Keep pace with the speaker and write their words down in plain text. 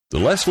The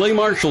Leslie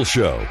Marshall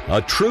Show,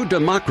 a true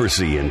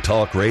democracy in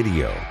talk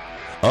radio.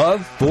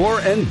 Of,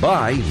 for, and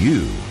by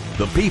you,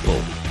 the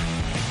people.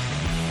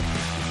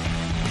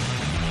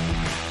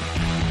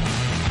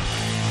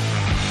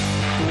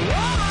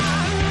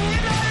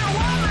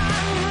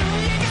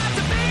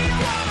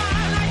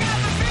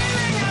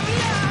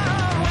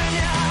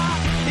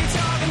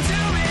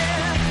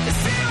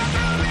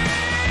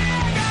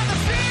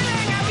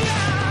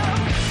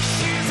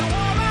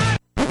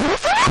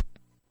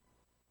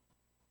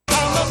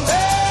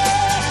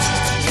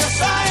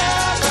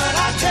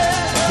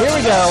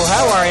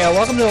 How are you?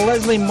 Welcome to the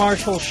Leslie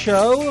Marshall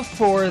Show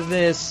for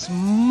this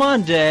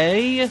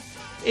Monday,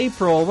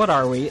 April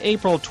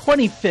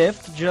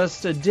 25th,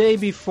 just a day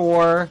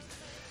before,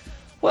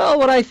 well,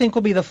 what I think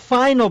will be the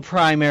final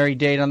primary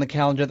date on the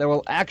calendar that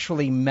will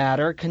actually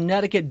matter.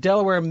 Connecticut,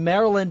 Delaware,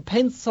 Maryland,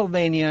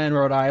 Pennsylvania, and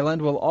Rhode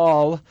Island will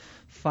all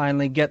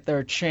finally get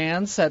their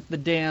chance at the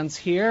dance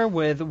here,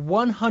 with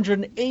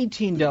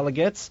 118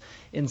 delegates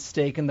in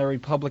stake in the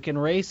Republican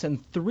race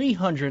and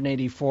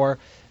 384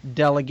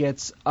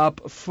 delegates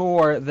up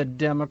for the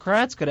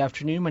Democrats. Good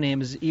afternoon. My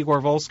name is Igor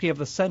Volsky of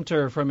the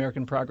Center for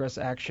American Progress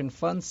Action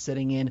Fund,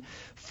 sitting in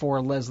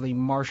for Leslie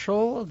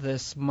Marshall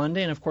this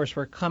Monday. And, of course,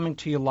 we're coming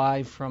to you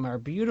live from our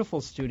beautiful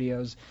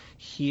studios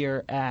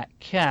here at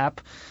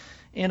CAP.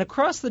 And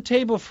across the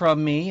table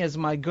from me is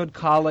my good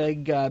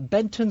colleague,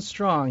 Benton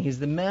Strong. He's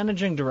the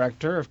Managing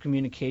Director of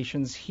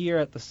Communications here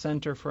at the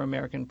Center for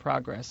American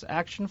Progress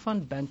Action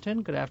Fund.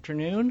 Benton, good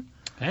afternoon.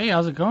 Hey,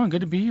 how's it going?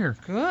 Good to be here.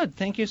 Good.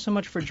 Thank you so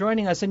much for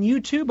joining us. And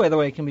you, too, by the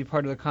way, can be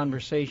part of the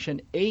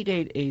conversation.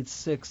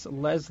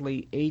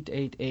 888-6-LESLIE,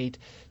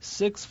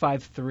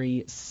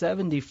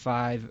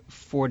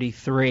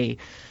 888-653-7543.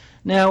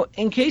 Now,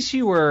 in case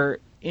you were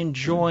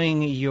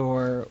enjoying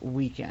your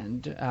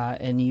weekend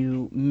and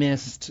you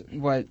missed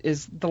what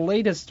is the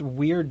latest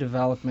weird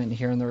development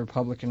here in the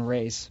Republican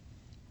race,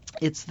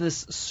 it's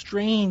this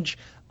strange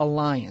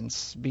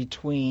alliance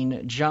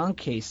between John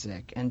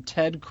Kasich and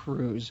Ted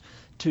Cruz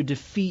to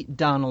defeat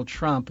Donald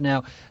Trump.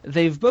 Now,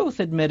 they've both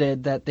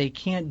admitted that they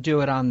can't do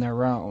it on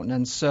their own,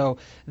 and so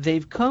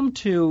they've come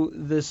to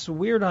this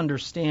weird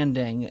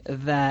understanding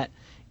that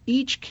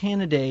each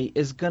candidate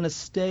is going to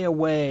stay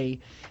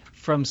away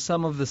from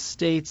some of the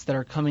states that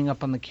are coming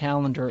up on the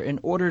calendar in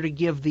order to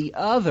give the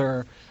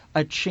other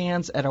a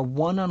chance at a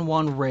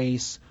one-on-one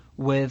race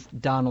with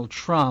Donald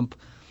Trump.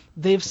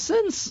 They've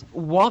since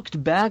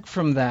walked back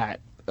from that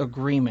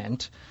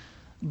agreement,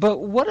 but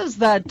what does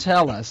that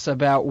tell us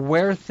about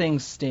where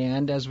things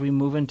stand as we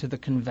move into the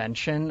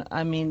convention?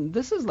 I mean,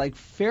 this is like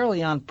fairly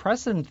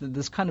unprecedented,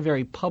 this kind of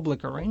very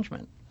public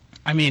arrangement.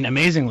 I mean,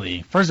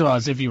 amazingly, first of all,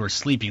 as if you were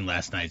sleeping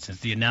last night, since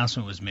the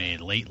announcement was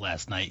made late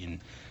last night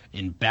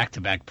in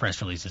back-to-back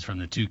press releases from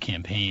the two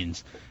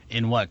campaigns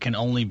in what can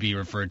only be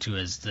referred to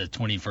as the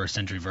 21st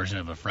century version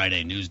of a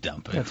Friday news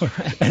dump. That's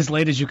right. As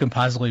late as you can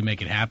possibly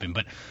make it happen.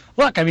 But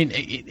look, I mean,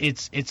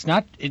 it's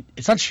not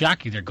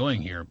shocking they're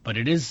going here, but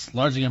it is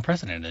largely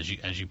unprecedented,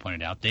 as you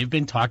pointed out. They've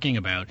been talking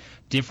about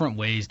different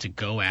ways to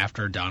go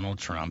after Donald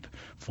Trump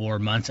for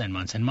months and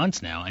months and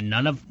months now, and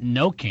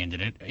no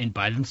candidate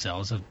by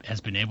themselves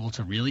has been able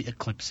to really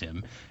eclipse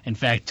him. In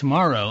fact,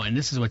 tomorrow, and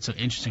this is what's so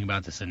interesting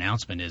about this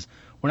announcement, is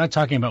we're not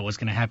talking about what's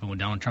going to happen with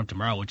Donald Trump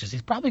tomorrow, which is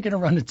he's probably going to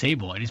run the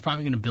table, and he's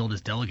probably going to build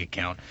his delegate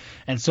count.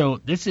 And so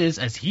this is,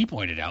 as he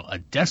pointed out, a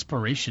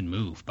desperation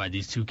move by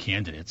these two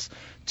candidates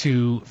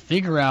to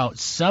figure out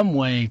some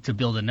way to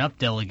build enough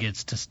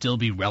delegates to still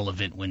be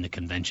relevant when the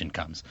convention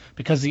comes.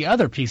 Because the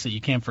other piece that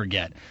you can't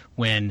forget,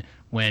 when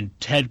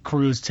Ted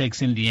Cruz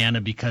takes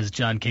Indiana because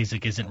John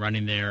Kasich isn't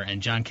running there,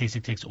 and John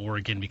Kasich takes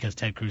Oregon because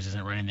Ted Cruz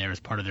isn't running there as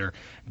part of their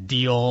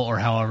deal or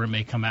however it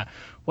may come out,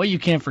 what you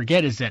can't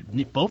forget is that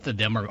both of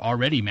them are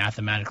already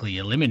mathematically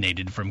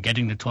eliminated from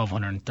getting the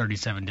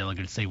 1,237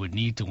 delegates they would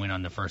need to win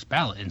on the first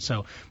ballot. And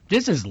so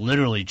this is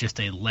literally just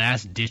a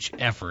last-ditch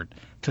effort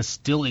to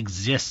still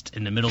exist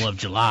in the middle of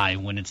July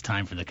when it's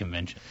time for the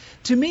convention.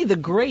 To me, the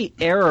great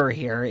error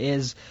here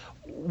is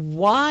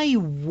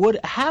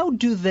how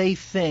do they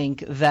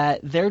think that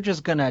they're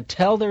just going to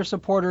tell their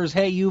supporters,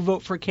 hey, you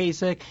vote for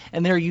Kasich,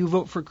 and there you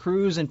vote for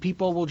Cruz, and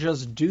people will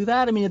just do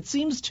that? I mean, it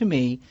seems to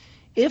me,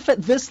 if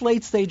at this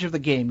late stage of the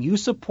game you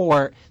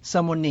support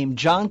someone named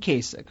John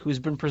Kasich, who's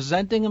been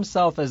presenting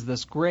himself as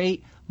this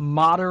great,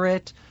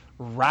 moderate,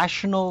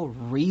 rational,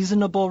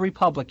 reasonable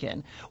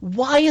Republican,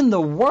 why in the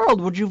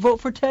world would you vote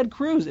for Ted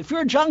Cruz? If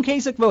you're a John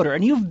Kasich voter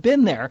and you've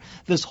been there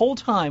this whole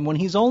time when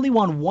he's only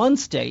won one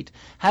state,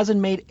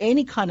 hasn't made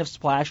any kind of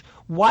splash,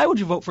 why would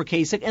you vote for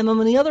Kasich? And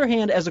on the other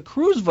hand, as a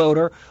Cruz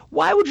voter,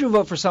 why would you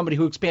vote for somebody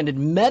who expanded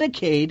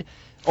Medicaid,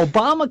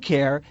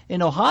 Obamacare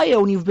in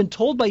Ohio, and you've been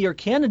told by your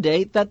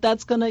candidate that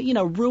that's going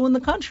to, ruin the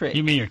country?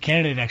 You mean your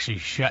candidate actually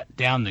shut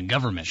down the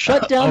government?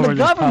 Shut down the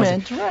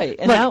government, right.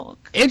 And now,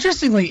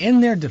 interestingly,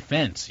 in their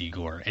defense,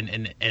 Igor,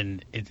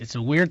 and it's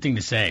a weird thing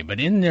to say,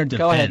 but in their defense,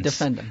 go ahead,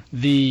 defend them.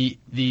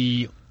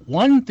 The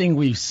one thing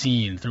we've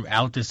seen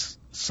throughout this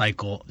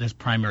cycle, this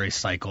primary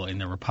cycle in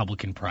the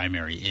Republican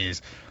primary,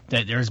 is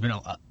that there's been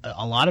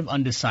a lot of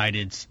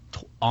undecideds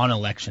on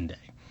Election Day.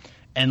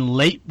 And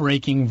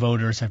late-breaking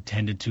voters have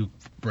tended to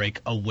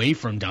break away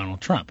from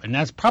Donald Trump. And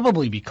that's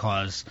probably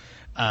because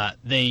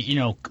they,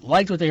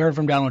 liked what they heard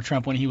from Donald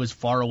Trump when he was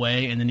far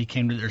away, and then he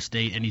came to their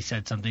state and he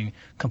said something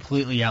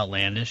completely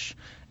outlandish.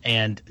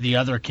 And the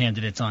other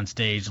candidates on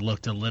stage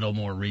looked a little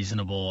more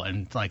reasonable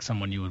and like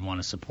someone you would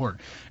want to support.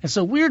 And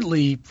so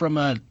weirdly, from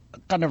a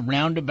kind of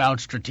roundabout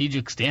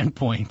strategic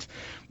standpoint,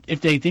 if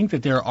they think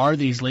that there are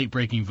these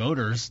late-breaking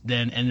voters,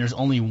 and there's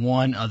only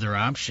one other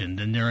option,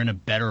 then they're in a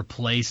better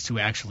place to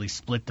actually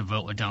split the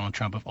vote with Donald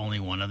Trump if only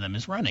one of them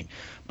is running.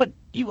 But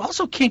you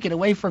also can't get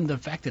away from the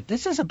fact that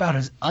this is about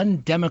as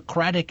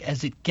undemocratic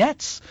as it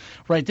gets,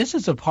 right? This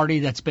is a party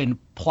that's been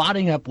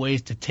plotting up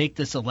ways to take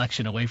this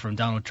election away from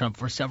Donald Trump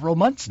for several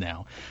months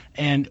now.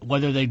 And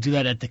whether they do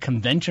that at the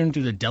convention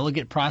through the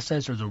delegate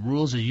process or the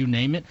rules or you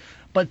name it,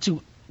 but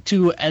to,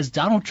 as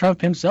Donald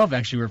Trump himself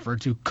actually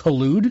referred to,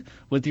 collude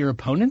with your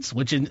opponents,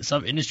 which in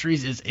some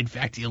industries is in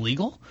fact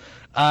illegal.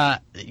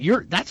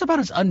 That's about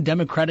as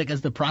undemocratic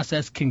as the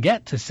process can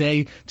get, to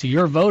say to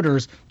your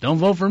voters, don't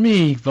vote for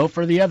me, vote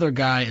for the other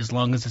guy as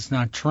long as it's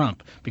not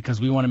Trump, because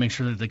we want to make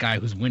sure that the guy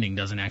who's winning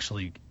doesn't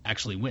actually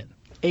win.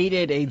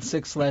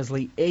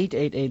 8886-LESLIE,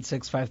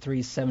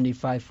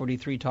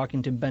 888-653-7543,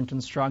 talking to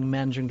Benton Strong,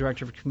 Managing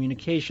Director of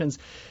Communications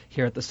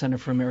here at the Center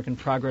for American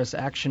Progress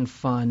Action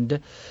Fund.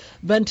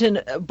 Benton,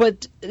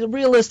 but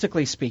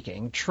realistically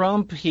speaking,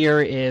 Trump here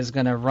is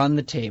going to run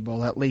the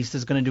table, at least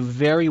is going to do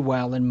very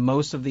well in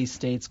most of these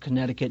states,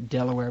 Connecticut,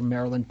 Delaware,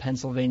 Maryland,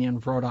 Pennsylvania,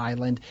 and Rhode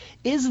Island.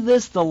 Is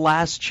this the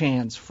last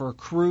chance for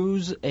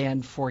Cruz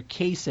and for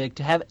Kasich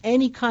to have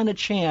any kind of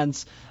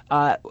chance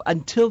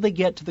until they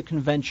get to the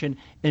convention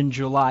in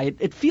July?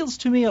 It feels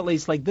to me, at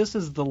least, like this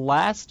is the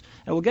last,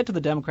 and we'll get to the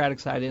Democratic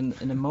side in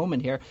a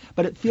moment here,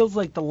 but it feels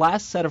like the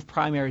last set of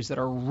primaries that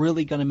are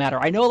really going to matter.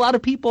 I know a lot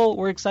of people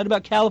were excited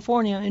about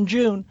California in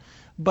June,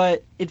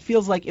 but it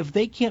feels like if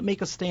they can't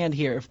make a stand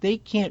here, if they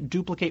can't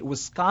duplicate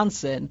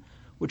Wisconsin,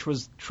 which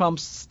was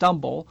Trump's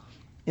stumble,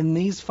 in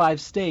these 5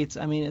 states,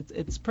 I mean,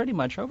 it's pretty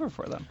much over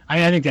for them.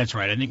 I think that's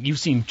right. I think you've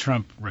seen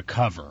Trump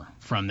recover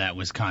from that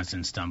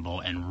Wisconsin stumble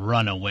and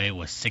run away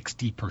with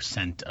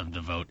 60% of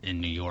the vote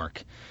in New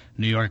York.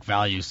 New York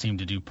values seem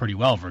to do pretty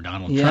well for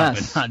Donald Trump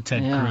and not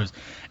Ted Cruz.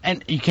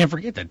 And you can't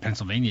forget that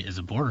Pennsylvania is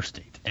a border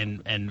state.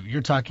 And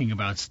you're talking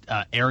about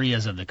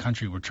areas of the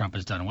country where Trump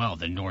has done well,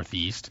 the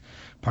Northeast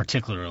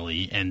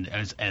particularly, and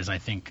as I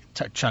think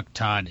Chuck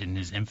Todd in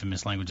his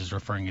infamous language is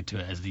referring it to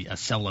as the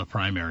Acela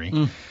primary.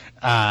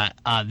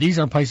 These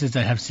are places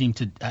that have seemed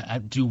to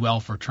do well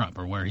for Trump,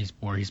 or where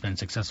he's been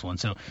successful. And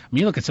so when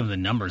you look at some of the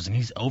numbers, and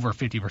he's over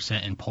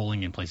 50% in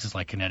polling in places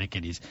like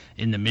Connecticut. He's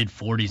in the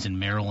mid-40s in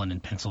Maryland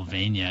and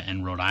Pennsylvania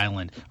and Rhode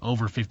Island,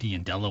 over 50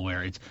 in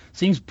Delaware. It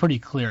seems pretty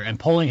clear, and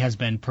polling has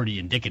been pretty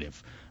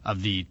indicative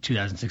of the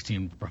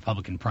 2016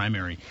 Republican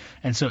primary.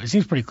 And so it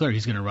seems pretty clear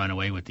he's going to run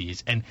away with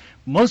these. And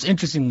most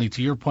interestingly,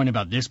 to your point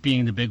about this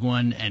being the big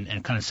one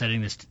and kind of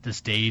setting the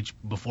stage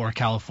before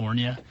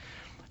California,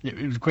 it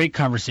was a great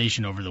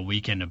conversation over the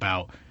weekend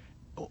about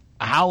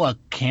how a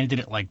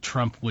candidate like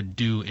Trump would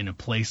do in a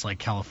place like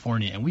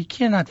California. And we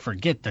cannot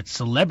forget that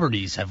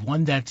celebrities have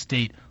won that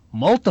state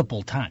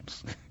multiple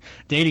times,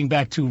 dating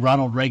back to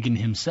Ronald Reagan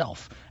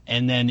himself,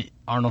 and then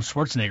Arnold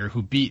Schwarzenegger,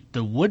 who beat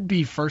the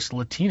would-be first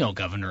Latino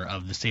governor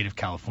of the state of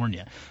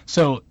California.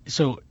 So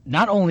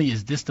not only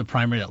is this the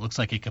primary that looks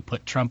like it could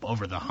put Trump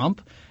over the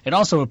hump, it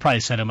also would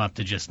probably set him up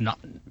to just not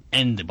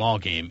end the ball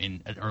game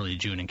in early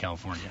June in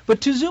California.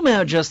 But to zoom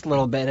out just a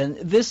little bit, and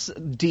this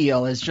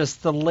deal is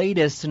just the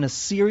latest in a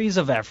series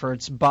of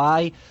efforts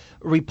by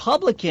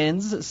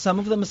Republicans, some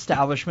of them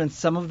establishments,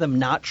 some of them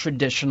not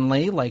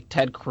traditionally, like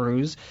Ted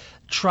Cruz,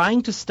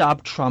 trying to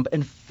stop Trump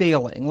and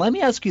failing. Let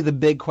me ask you the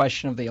big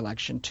question of the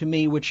election to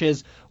me, which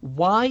is,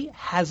 why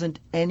hasn't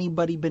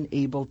anybody been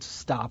able to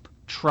stop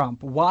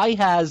Trump? Why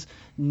has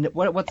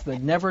what's the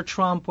never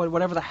Trump,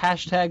 whatever the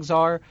hashtags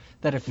are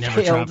that have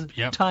never failed Trump,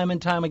 yep. time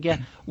and time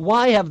again?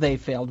 Why have they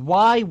failed?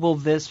 Why will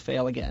this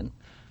fail again?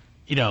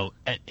 You know,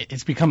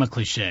 it's become a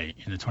cliche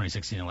in the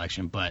 2016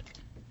 election, but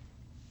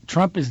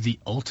Trump is the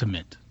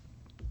ultimate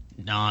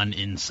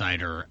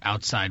non-insider,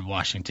 outside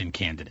Washington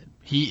candidate.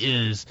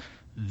 He is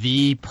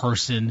the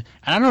person,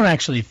 and I don't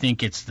actually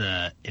think it's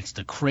the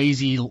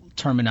crazy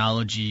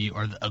terminology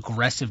or the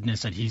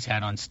aggressiveness that he's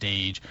had on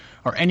stage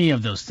or any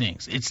of those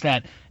things. It's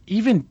that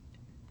even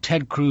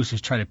Ted Cruz,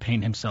 who's tried to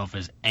paint himself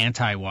as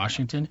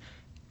anti-Washington,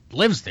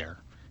 lives there.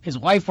 His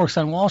wife works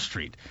on Wall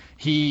Street.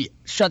 He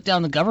shut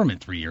down the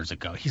government 3 years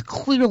ago. He's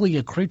clearly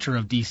a creature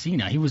of D.C.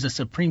 now. He was a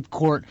Supreme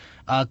Court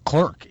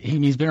clerk.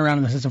 He's been around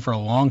in the system for a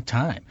long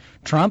time.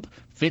 Trump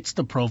fits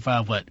the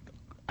profile of what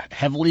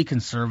heavily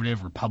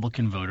conservative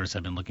Republican voters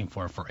have been looking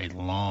for a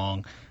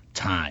long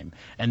time.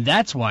 And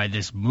that's why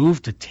this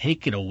move to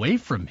take it away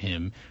from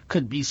him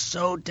could be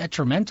so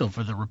detrimental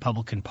for the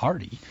Republican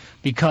Party,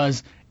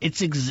 because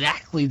it's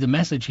exactly the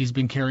message he's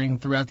been carrying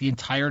throughout the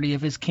entirety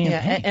of his campaign.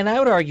 Yeah, and I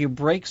would argue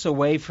breaks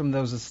away from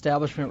those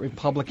establishment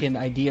Republican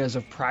ideas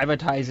of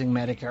privatizing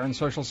Medicare and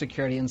Social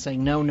Security and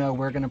saying, no,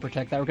 we're going to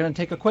protect that. We're going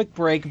to take a quick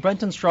break.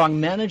 Brenton Strong,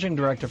 Managing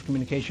Director of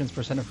Communications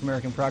for Center for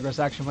American Progress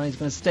Action Fund, is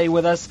going to stay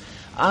with us.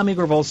 I'm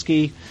Igor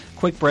Volsky.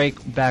 Quick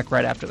break, back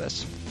right after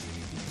this.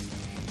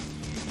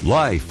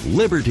 Life,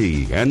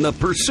 liberty, and the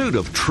pursuit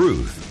of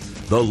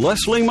truth. The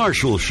Leslie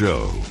Marshall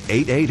Show,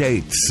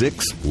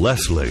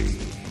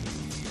 888-6-LESLIE.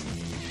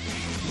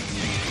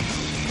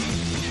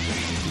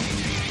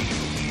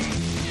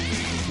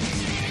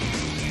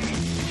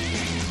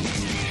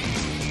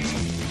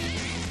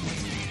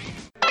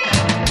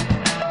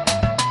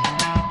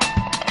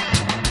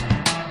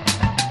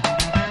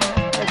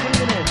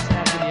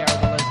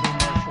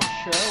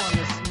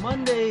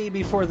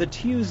 For the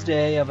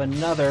Tuesday of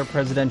another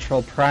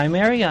presidential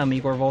primary, I'm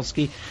Igor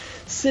Volsky,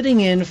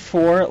 sitting in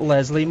for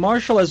Leslie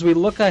Marshall as we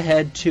look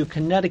ahead to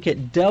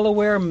Connecticut,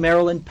 Delaware,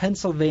 Maryland,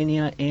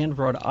 Pennsylvania, and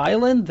Rhode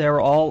Island. They're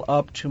all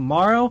up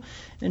tomorrow.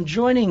 And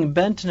joining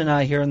Benton and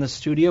I here in the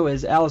studio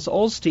is Alice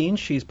Ollstein.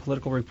 She's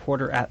political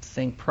reporter at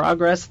Think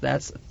Progress.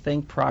 That's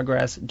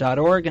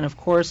thinkprogress.org. And, of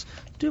course,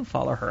 do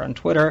follow her on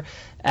Twitter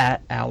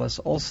at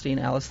Alice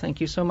Ollstein. Alice, thank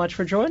you so much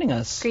for joining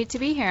us. Great to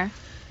be here.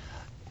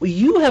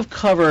 You have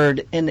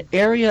covered an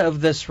area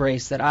of this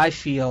race that I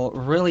feel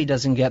really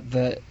doesn't get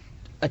the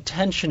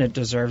attention it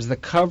deserves, the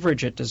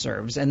coverage it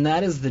deserves, and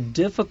that is the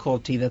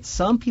difficulty that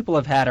some people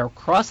have had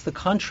across the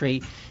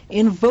country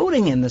in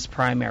voting in this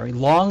primary.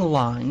 Long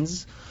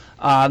lines,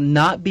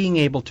 not being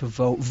able to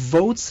vote,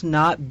 votes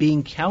not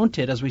being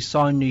counted, as we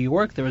saw in New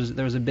York. There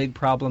was a big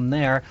problem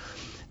there.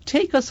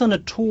 Take us on a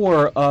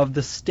tour of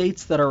the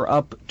states that are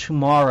up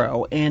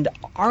tomorrow, and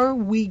are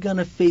we going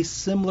to face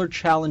similar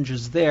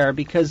challenges there?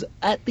 Because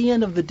at the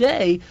end of the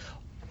day,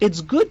 it's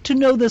good to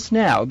know this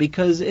now,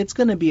 because it's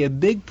going to be a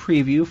big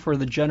preview for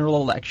the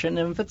general election,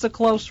 and if it's a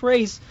close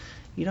race,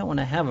 you don't want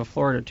to have a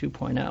Florida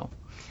 2.0.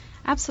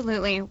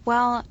 Absolutely.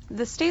 Well,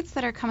 the states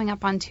that are coming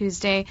up on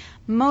Tuesday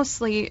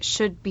mostly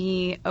should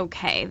be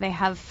okay. They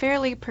have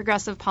fairly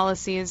progressive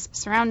policies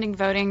surrounding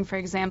voting. For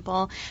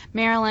example,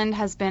 Maryland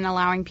has been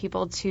allowing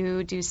people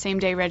to do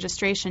same-day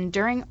registration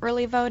during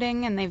early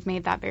voting, and they've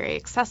made that very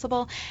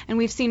accessible. And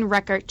we've seen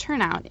record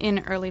turnout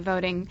in early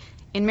voting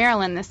in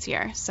Maryland this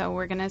year. So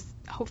we're going to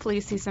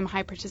hopefully see some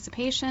high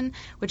participation,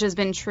 which has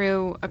been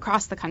true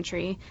across the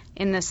country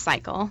in this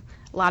cycle.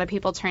 A lot of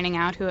people turning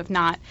out who have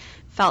not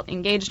felt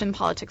engaged in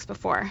politics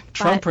before.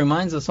 Trump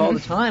reminds us all the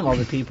time, all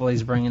the people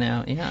he's bringing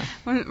out, yeah.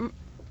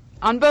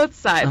 On both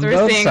sides,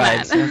 we're seeing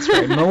that. That's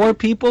right. More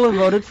people have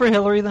voted for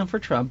Hillary than for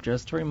Trump,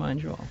 just to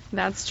remind you all.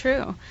 That's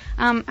true.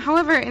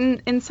 However,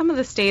 in some of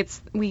the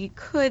states, we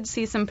could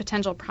see some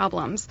potential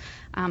problems.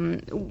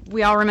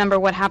 We all remember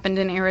what happened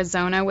in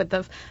Arizona with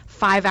the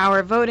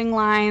 5-hour voting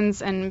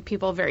lines and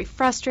people very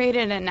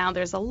frustrated, and now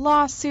there's a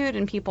lawsuit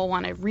and people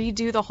want to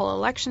redo the whole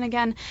election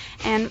again.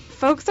 And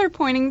folks are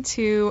pointing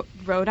to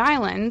Rhode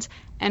Island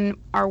and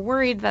are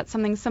worried that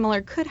something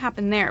similar could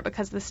happen there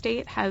because the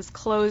state has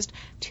closed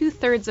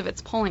 2/3 of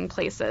its polling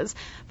places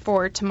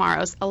for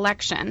tomorrow's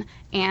election.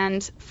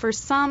 And for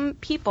some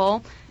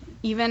people,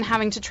 even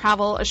having to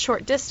travel a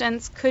short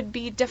distance could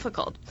be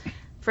difficult.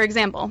 For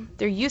example,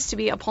 there used to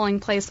be a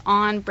polling place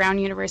on Brown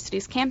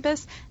University's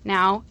campus.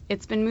 Now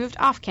it's been moved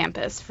off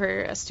campus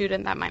for a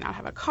student that might not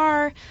have a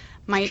car,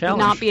 might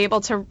not be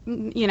able to,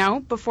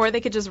 before they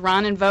could just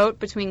run and vote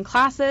between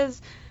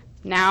classes.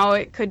 Now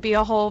it could be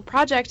a whole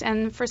project,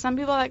 and for some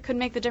people that could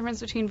make the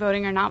difference between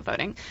voting or not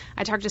voting.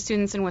 I talked to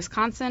students in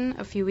Wisconsin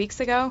a few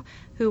weeks ago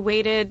who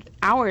waited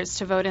hours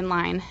to vote in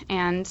line,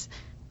 and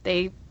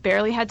they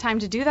barely had time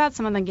to do that.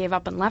 Some of them gave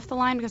up and left the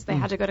line because they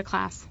had to go to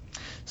class.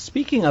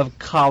 Speaking of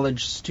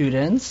college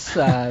students,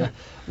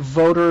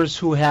 voters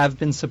who have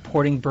been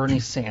supporting Bernie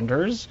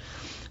Sanders.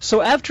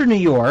 So after New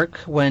York,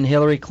 when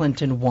Hillary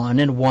Clinton won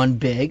and won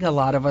big, a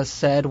lot of us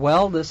said,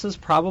 well, this is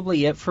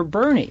probably it for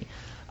Bernie.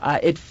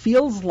 It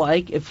feels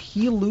like if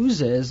he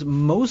loses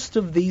most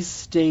of these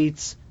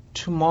states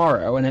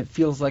tomorrow, and it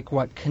feels like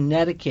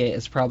Connecticut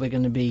is probably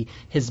going to be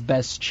his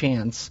best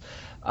chance.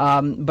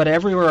 But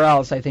everywhere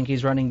else, I think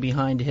he's running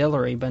behind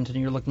Hillary.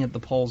 Benton, you're looking at the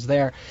polls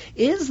there.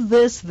 Is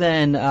this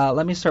then,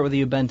 let me start with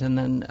you, Benton,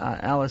 then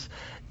Alice,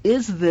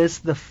 is this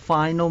the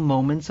final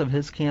moments of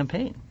his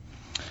campaign?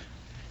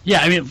 Yeah,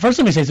 I mean, first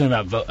let me say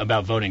something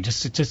about voting,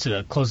 just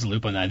to close the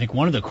loop on that. I think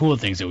one of the cool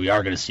things that we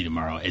are going to see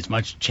tomorrow, as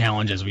much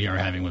challenge as we are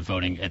having with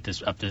voting up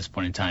to this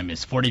point in time,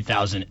 is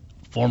 40,000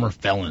 former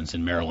felons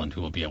in Maryland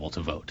who will be able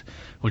to vote,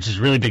 which is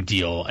a really big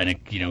deal. And it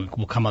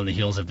will come on the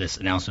heels of this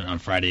announcement on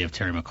Friday of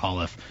Terry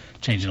McAuliffe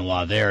changing the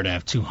law there to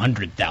have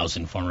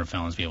 200,000 former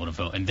felons be able to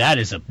vote. And that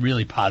is a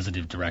really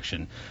positive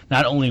direction,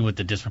 not only with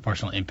the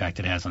disproportionate impact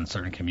it has on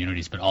certain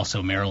communities, but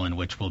also Maryland,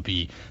 which will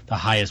be the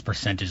highest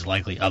percentage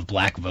likely of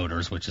black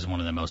voters, which is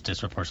one of the most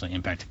disproportionately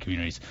impacted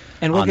communities.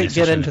 And we'll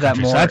get into that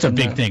more. So that's a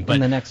big thing. But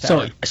in the next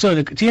hour.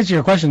 So to answer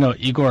your question, though,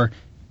 Igor,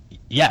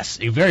 yes,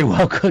 it very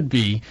well could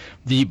be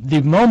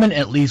the moment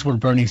at least where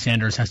Bernie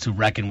Sanders has to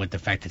reckon with the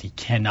fact that he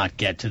cannot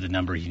get to the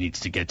number he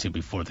needs to get to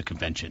before the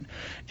convention.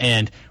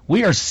 And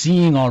we are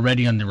seeing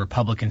already on the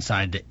Republican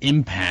side the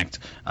impact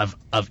of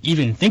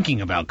even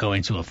thinking about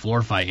going to a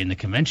floor fight in the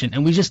convention.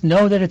 And we just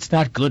know that it's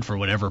not good for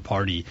whatever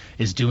party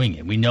is doing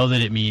it. We know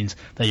that it means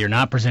that you're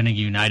not presenting a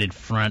united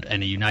front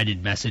and a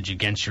united message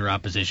against your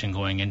opposition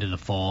going into the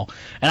fall.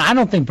 And I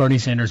don't think Bernie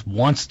Sanders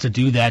wants to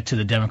do that to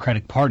the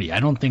Democratic Party. I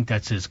don't think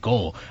that's his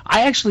goal.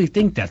 I actually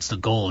think that's the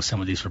goal of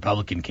some of these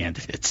Republican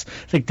candidates.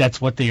 I think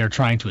that's what they are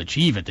trying to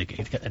achieve at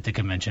the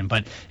convention.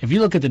 But if you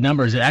look at the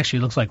numbers, it actually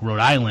looks like Rhode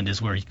Island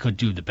is where he could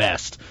do the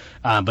best.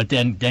 But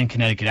then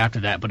Connecticut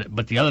after that.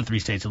 But the other three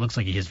states, it looks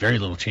like he has very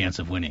little chance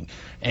of winning.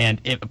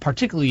 And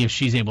particularly if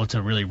she's able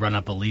to really run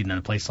up a lead in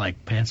a place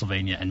like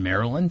Pennsylvania and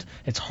Maryland,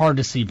 it's hard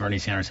to see Bernie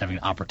Sanders having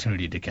an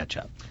opportunity to catch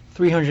up.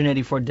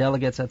 384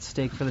 delegates at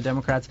stake for the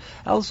Democrats.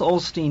 Alice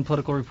Olstein,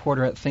 political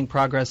reporter at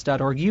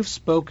thinkprogress.org. You've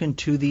spoken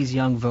to these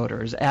young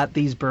voters at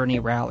these Bernie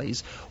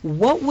rallies.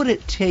 What would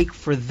it take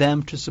for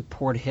them to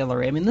support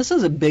Hillary? I mean, this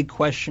is a big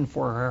question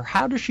for her.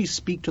 How does she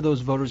speak to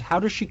those voters?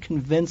 How does she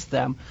convince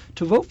them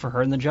to vote for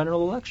her in the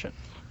general election?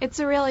 It's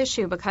a real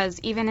issue because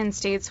even in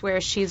states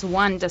where she's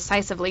won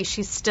decisively,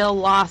 she's still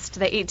lost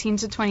the 18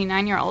 to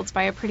 29-year-olds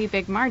by a pretty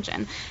big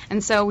margin.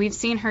 And so we've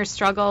seen her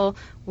struggle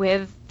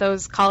with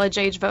those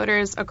college-age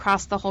voters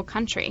across the whole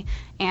country.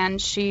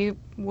 And she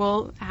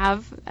will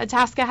have a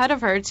task ahead of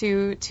her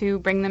to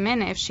bring them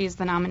in if she's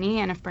the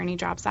nominee and if Bernie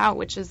drops out,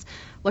 which is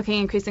looking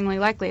increasingly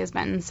likely, as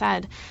Benton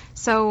said.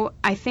 So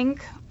I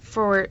think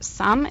for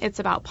some, it's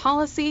about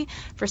policy.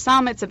 For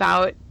some, it's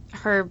about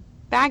her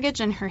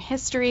baggage and her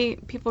history.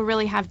 People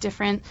really have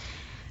different,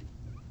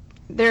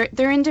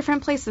 they're in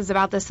different places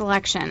about this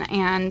election.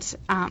 And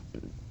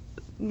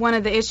one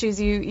of the issues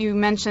you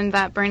mentioned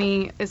that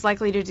Bernie is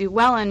likely to do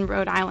well in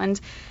Rhode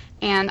Island.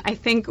 And I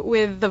think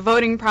with the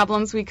voting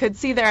problems we could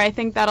see there, I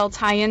think that'll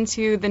tie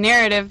into the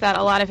narrative that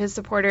a lot of his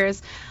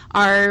supporters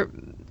are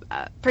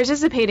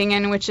participating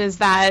in, which is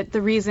that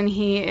the reason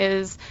he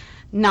is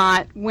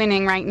not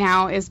winning right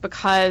now is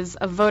because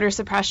of voter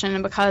suppression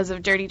and because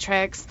of dirty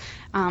tricks,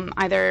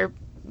 either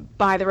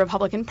by the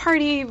Republican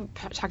Party. We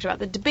talked about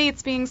the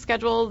debates being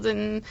scheduled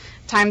and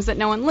times that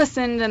no one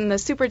listened and the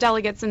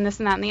superdelegates and this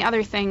and that and the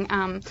other thing.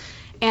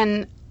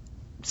 And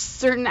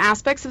certain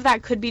aspects of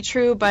that could be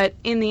true, but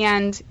in the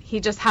end, he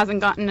just hasn't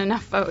gotten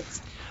enough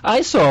votes.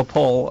 I saw a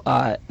poll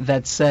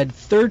that said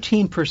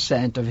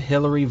 13% of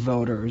Hillary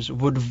voters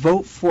would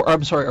vote for,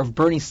 of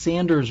Bernie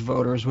Sanders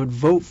voters would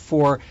vote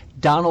for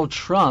Donald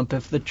Trump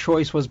if the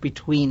choice was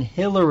between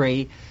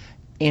Hillary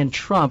and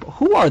Trump.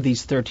 Who are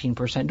these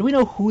 13%? Do we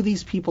know who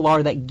these people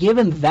are that,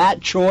 given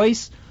that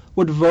choice,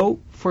 would vote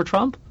for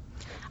Trump?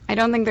 I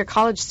don't think they're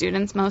college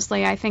students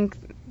mostly. I think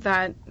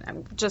that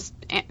just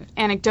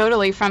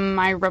anecdotally from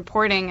my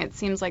reporting, it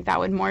seems like that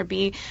would more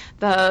be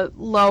the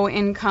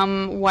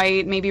low-income,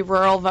 white, maybe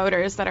rural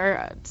voters that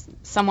are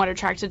somewhat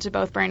attracted to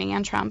both Bernie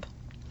and Trump.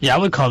 Yeah, I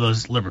would call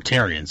those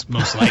libertarians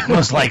most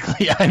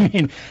likely. I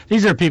mean,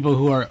 these are people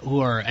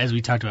who are, as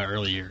we talked about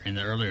earlier in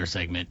the earlier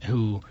segment,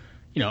 who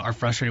are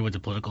frustrated with the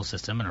political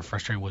system and are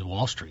frustrated with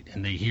Wall Street,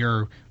 and they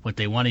hear what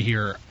they want to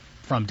hear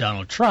from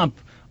Donald Trump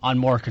on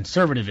more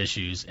conservative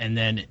issues, and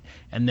then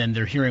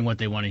they're hearing what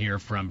they want to hear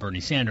from Bernie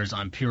Sanders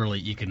on purely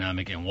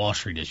economic and Wall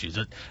Street issues.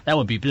 That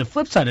would be the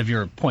flip side of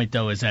your point,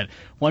 though, is that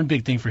one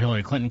big thing for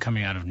Hillary Clinton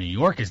coming out of New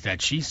York is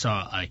that she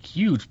saw a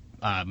huge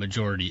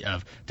majority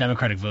of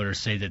Democratic voters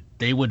say that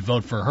they would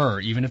vote for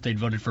her, even if they'd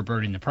voted for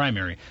Bernie in the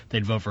primary,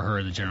 they'd vote for her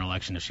in the general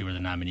election if she were the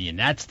nominee, and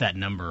that's that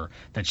number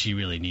that she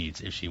really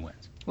needs if she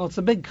wins. Well, it's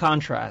a big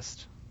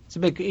contrast.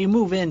 You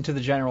move into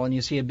the general and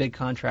you see a big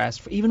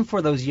contrast, even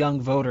for those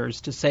young voters,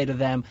 to say to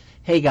them,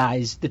 hey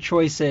guys, the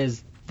choice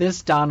is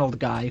this Donald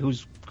guy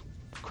who's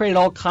created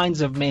all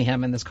kinds of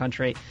mayhem in this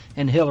country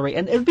and Hillary.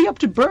 And it would be up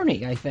to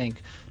Bernie, I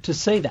think, to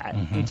say that,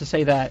 and to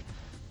say that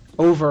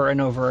over and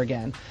over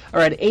again. All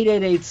right,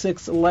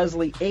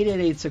 8886-LESLIE,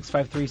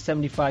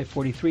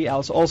 888-653-7543.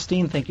 Alice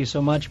Olstein, thank you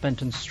so much.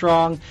 Benton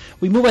Strong.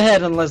 We move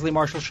ahead on the Leslie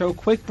Marshall Show.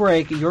 Quick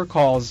break. Your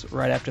calls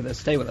right after this.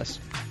 Stay with us.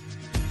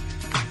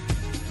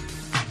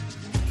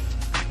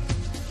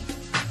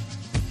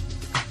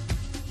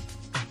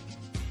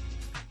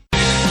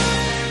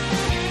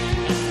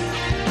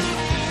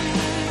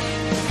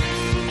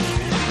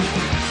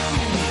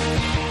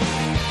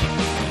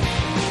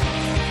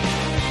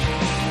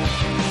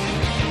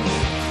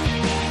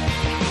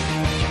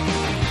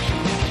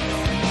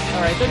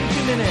 All right,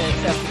 32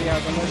 minutes after the hour,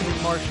 the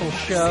Leslie Marshall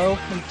Show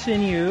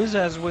continues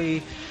as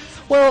we,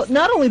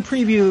 not only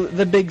preview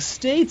the big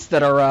states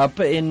that are up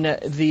in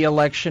the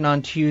election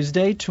on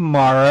Tuesday,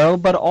 tomorrow,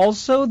 but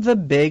also the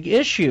big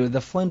issue.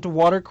 The Flint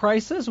water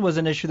crisis was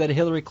an issue that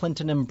Hillary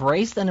Clinton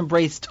embraced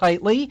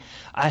tightly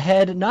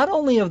ahead not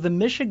only of the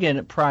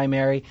Michigan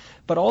primary,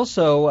 but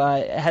also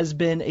has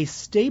been a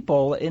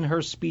staple in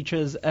her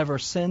speeches ever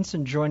since.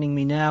 And joining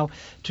me now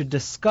to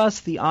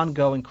discuss the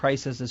ongoing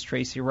crisis is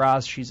Tracy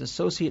Ross. She's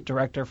Associate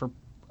Director for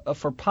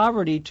for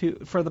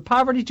the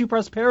Poverty to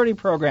Prosperity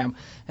program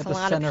at the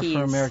Center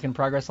for American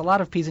Progress. A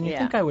lot of P's, and you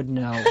think I would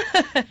know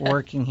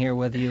working here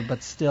with you,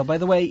 but still. By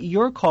the way,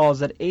 your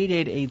calls at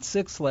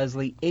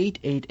 888-6-LESLIE,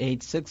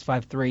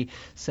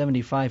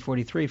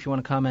 888-653-7543 if you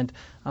want to comment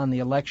on the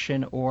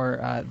election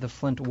or the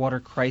Flint water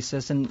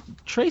crisis. And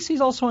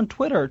Tracy's also on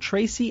Twitter,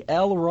 Tracy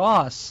L.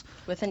 Ross.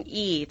 With an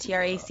E,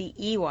 Tracey.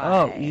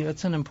 Oh,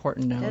 that's an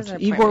important note.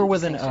 Igor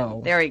with an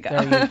O. There you go.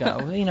 There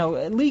you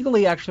go.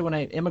 Legally, actually, when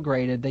I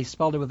immigrated, they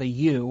spelled it with a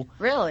U.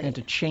 Really? And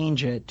to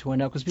change it to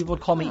an O, because people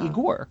would call me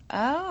Igor.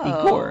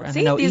 Oh. Igor. And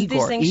See, these Igor,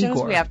 distinctions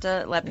Igor. we have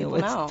to let people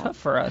know. It's tough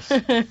for us.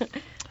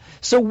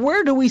 So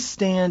where do we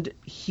stand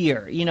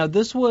here?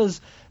 This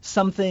was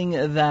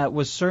something that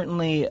was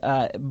certainly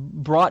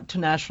brought to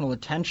national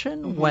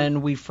attention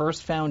when we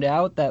first found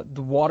out that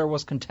the water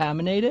was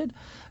contaminated,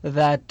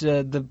 that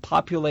the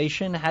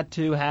population had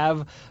to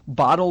have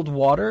bottled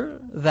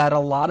water, that a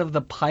lot of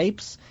the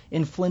pipes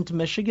in Flint,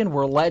 Michigan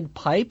were lead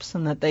pipes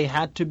and that they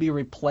had to be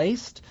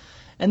replaced.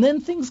 And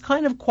then things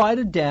kind of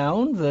quieted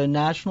down. The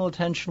national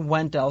attention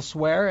went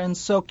elsewhere. And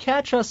so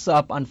catch us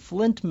up on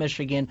Flint,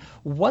 Michigan.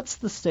 What's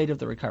the state of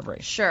the recovery?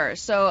 Sure.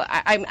 So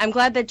I'm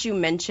glad that you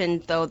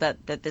mentioned, though,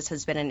 that this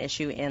has been an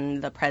issue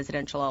in the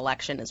presidential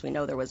election. As we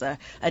know, there was a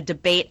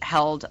debate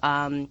held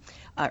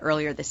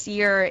earlier this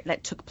year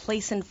that took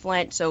place in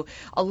Flint. So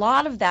a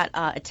lot of that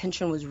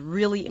attention was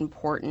really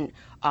important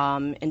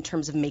in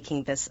terms of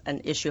making this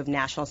an issue of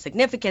national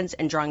significance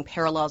and drawing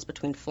parallels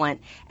between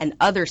Flint and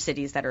other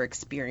cities that are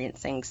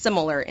experiencing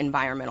similar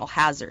environmental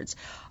hazards.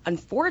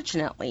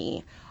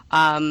 Unfortunately,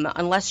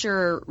 unless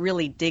you're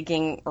really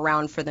digging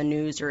around for the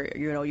news or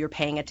you're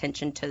paying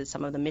attention to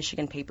some of the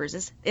Michigan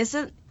papers,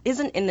 isn't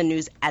in the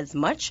news as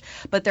much,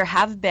 but there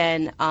have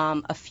been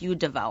a few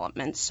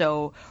developments.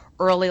 So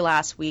early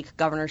last week,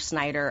 Governor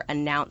Snyder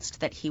announced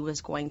that he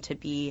was going to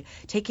be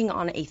taking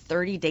on a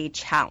 30-day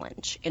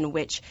challenge in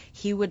which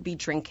he would be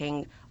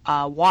drinking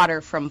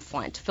water from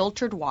Flint,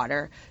 filtered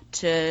water,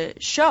 to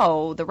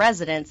show the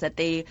residents that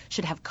they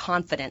should have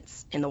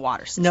confidence in the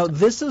water system. Now,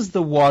 this is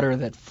the water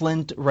that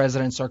Flint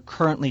residents are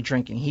currently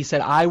drinking. He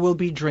said, I will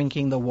be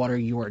drinking the water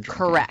you are drinking.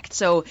 Correct.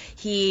 So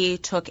he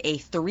took a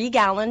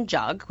 3-gallon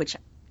jug, which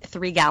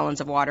 3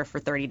 gallons of water for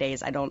 30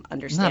 days. I don't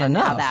understand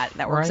how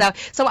that works out.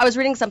 So I was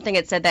reading something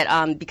that said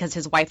that because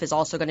his wife is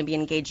also going to be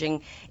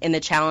engaging in the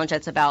challenge,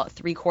 that's about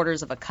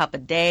 3/4 of a cup a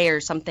day or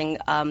something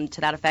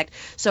to that effect.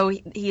 So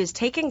he is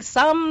taking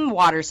some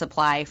water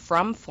supply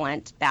from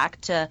Flint back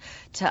to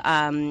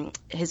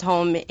his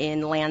home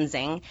in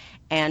Lansing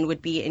and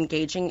would be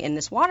engaging in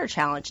this water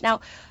challenge. Now,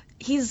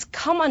 he's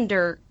come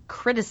under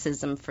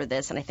criticism for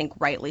this, and I think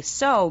rightly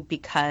so,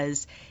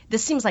 because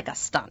this seems like a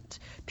stunt.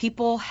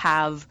 People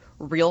have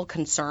real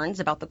concerns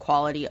about the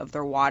quality of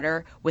their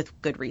water with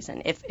good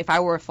reason. If I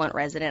were a Flint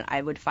resident, I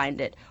would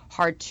find it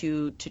hard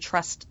to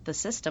trust the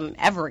system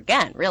ever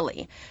again,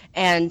 really.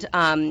 And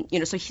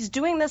so he's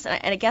doing this,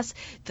 and I guess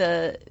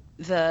the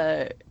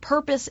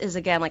purpose is,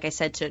 again, like I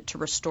said, to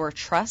restore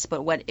trust.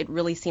 But what it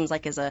really seems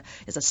like is a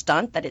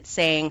stunt, that it's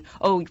saying,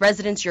 oh,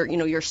 residents,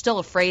 you're still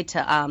afraid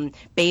to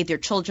bathe your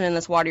children in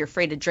this water. You're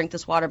afraid to drink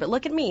this water. But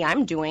look at me,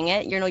 I'm doing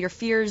it. Your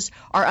fears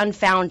are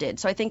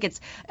unfounded. So I think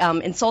it's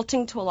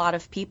insulting to a lot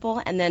of people.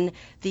 And then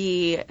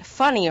the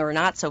funny or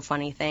not so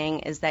funny thing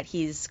is that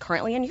he's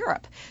currently in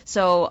Europe.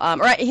 So,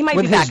 or he might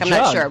with be back. I'm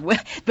not sure.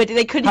 But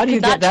he could not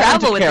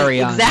travel with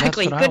it.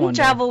 Exactly. He couldn't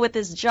travel with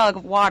his jug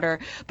of water.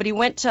 But he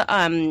went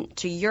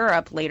to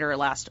Europe later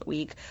last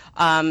week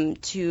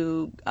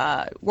to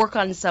work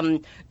on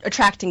some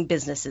attracting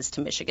businesses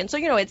to Michigan. So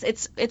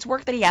it's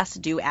work that he has to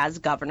do as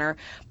governor.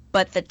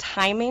 But the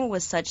timing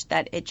was such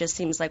that it just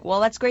seems like, well,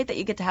 that's great that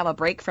you get to have a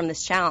break from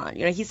this challenge.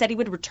 He said he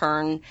would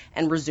return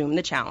and resume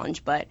the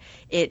challenge, but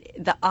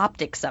the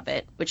optics of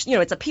it, which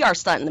it's a PR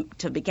stunt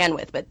to begin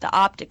with, but the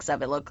optics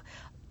of it look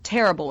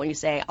terrible when you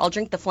say, I'll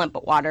drink the Flint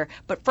water,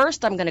 but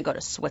first I'm going to go to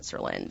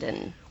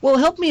Switzerland. Well,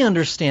 help me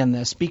understand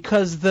this,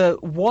 because the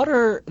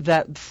water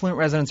that Flint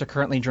residents are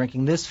currently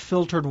drinking, this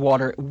filtered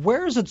water,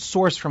 where is it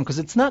sourced from? Because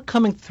it's not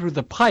coming through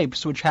the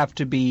pipes, which have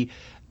to be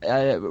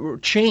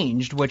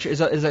changed, which is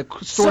a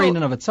story in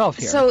and of itself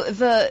here. So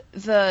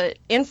the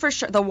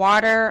infrastructure, the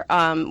water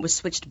was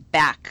switched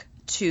back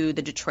to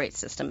the Detroit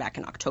system back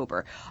in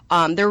October.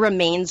 There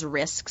remains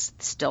risks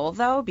still,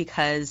 though,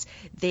 because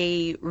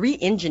they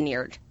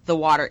re-engineered the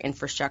water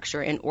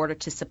infrastructure in order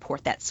to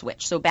support that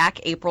switch. So back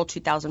April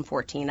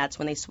 2014, that's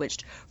when they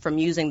switched from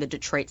using the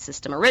Detroit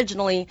system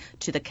originally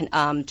to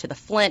the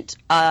Flint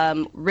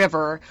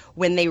River.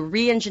 When they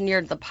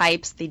re-engineered the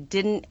pipes, they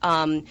didn't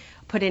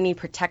put any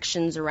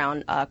protections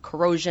around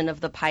corrosion of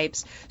the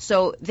pipes.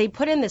 So they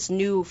put in this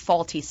new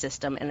faulty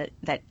system, and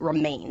that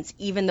remains,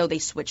 even though they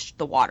switched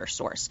the water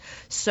source.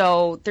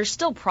 So there's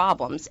still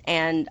problems.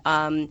 And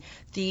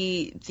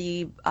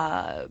the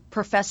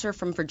professor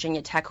from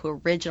Virginia Tech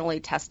who originally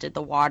tested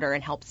the water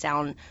and helped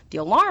sound the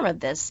alarm of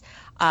this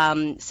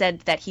said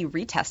that he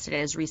retested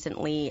it as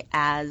recently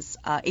as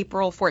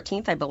April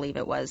 14th, I believe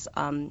it was.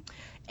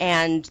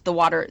 And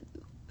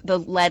the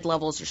lead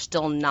levels are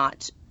still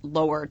not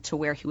lowered to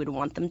where he would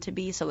want them to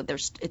be. So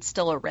it's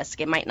still a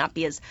risk. It might not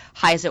be as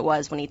high as it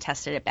was when he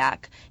tested it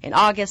back in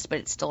August, but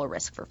it's still a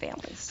risk for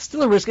families.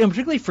 Still a risk, and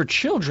particularly for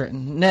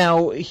children.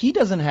 Now, he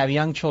doesn't have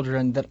young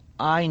children that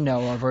I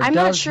know of, or I'm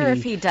does not sure he?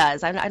 if he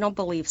does. I don't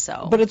believe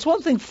so. But it's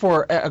one thing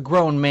for a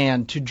grown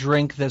man to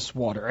drink this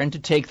water and to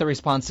take the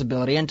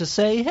responsibility and to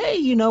say, hey,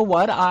 you know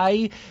what,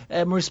 I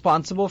am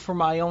responsible for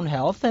my own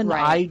health, and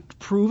Right.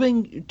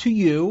 proving to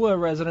you,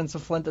 residents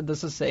of Flint, that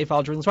this is safe,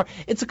 I'll drink this water.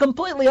 It's a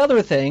completely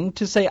other thing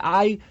to say,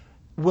 I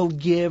will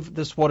give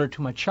this water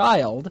to my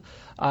child,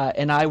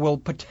 and I will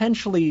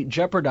potentially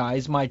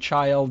jeopardize my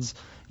child's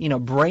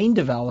brain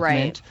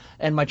development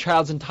and my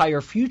child's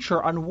entire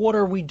future on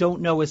water we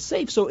don't know is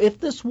safe. So if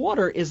this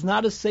water is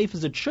not as safe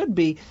as it should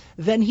be,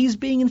 then he's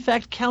being, in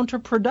fact,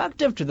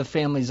 counterproductive to the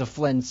families of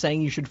Flint,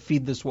 saying you should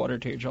feed this water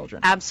to your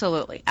children.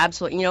 Absolutely.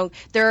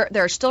 There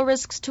are still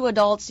risks to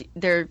adults.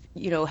 There,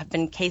 have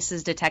been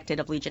cases detected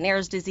of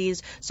Legionnaire's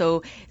disease.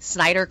 So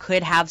Snyder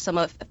could have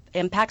some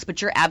impacts,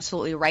 but you're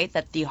absolutely right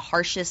that the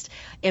harshest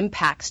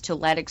impacts to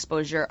lead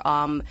exposure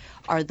are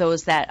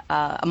those that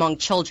among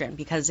children,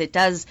 because it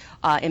does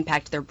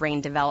impact their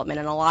brain development,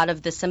 and a lot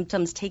of the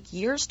symptoms take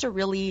years to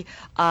really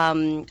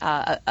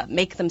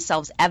make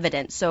themselves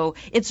evident. So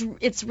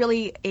it's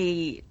really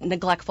a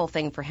neglectful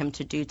thing for him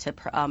to do to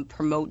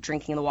promote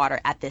drinking the water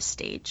at this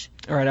stage.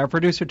 All right, our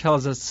producer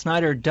tells us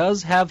Snyder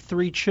does have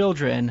 3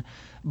 children,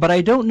 but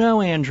I don't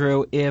know,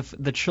 Andrew, if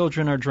the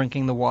children are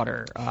drinking the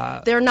water.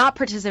 They're not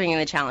participating in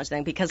the challenge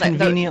thing, because I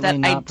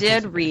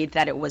did read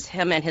that it was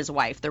him and his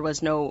wife. There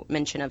was no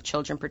mention of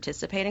children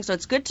participating. So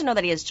it's good to know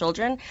that he has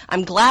children.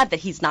 I'm glad that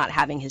he's not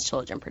having his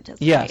children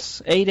participate.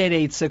 Yes,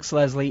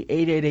 888-6-LESLIE,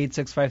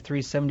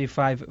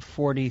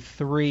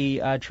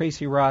 888-653-7543.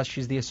 Tracy Ross,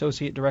 she's the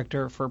Associate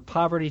Director for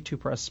Poverty to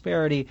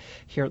Prosperity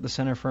here at the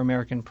Center for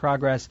American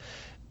Progress.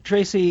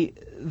 Tracy,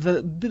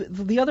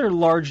 the other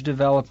large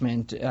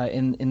development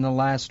in the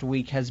last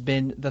week has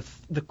been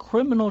the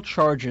criminal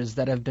charges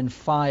that have been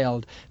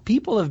filed.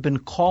 People have been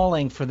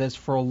calling for this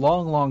for a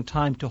long, long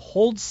time, to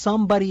hold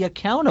somebody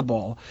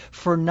accountable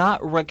for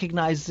not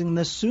recognizing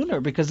this sooner,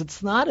 because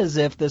it's not as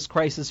if this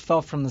crisis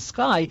fell from the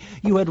sky.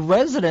 You had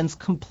residents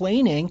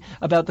complaining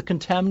about the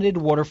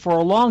contaminated water for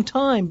a long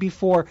time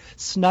before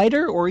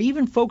Snyder or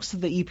even folks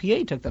at the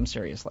EPA took them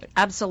seriously.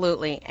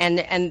 Absolutely.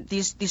 And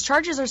these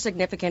charges are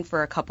significant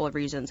for a couple of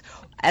reasons.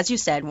 As you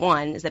said,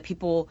 one is that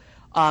people,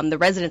 the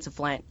residents of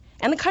Flint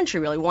and the country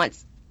really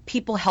wants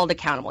people held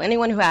accountable.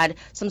 Anyone who had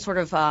some sort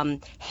of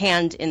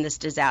hand in this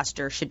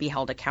disaster should be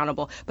held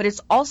accountable. But it's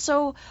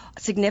also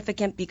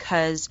significant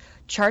because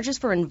charges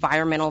for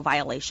environmental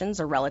violations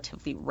are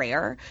relatively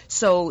rare.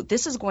 So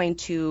this is going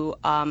to,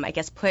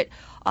 put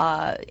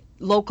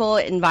local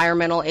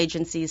environmental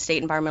agencies,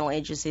 state environmental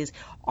agencies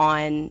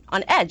on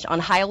edge, on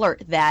high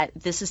alert, that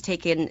this is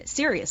taken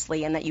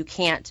seriously and that you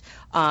can't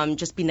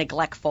just be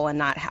neglectful and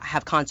not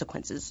have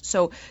consequences.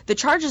 So the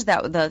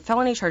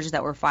felony charges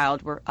that were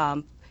filed were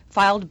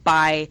filed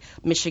by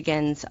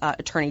Michigan's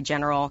Attorney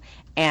General,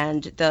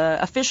 and the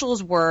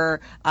officials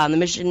were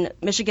the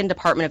Michigan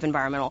Department of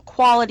Environmental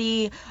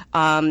Quality,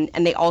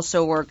 and they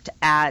also worked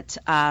at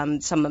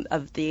some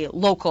of the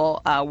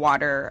local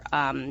water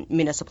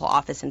municipal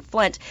office in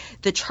Flint.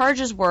 The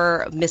charges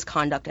were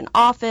misconduct in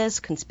office,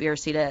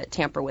 conspiracy to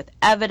tamper with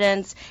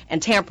evidence,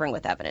 and tampering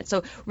with evidence.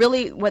 So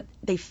really what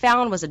they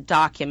found was a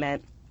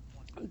document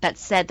that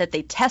said that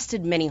they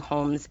tested many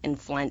homes in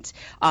Flint,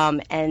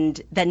 and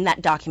then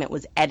that document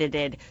was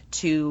edited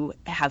to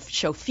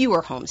show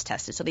fewer homes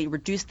tested. So they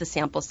reduced the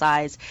sample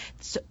size.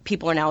 So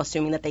people are now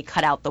assuming that they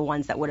cut out the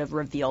ones that would have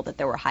revealed that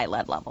there were high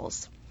lead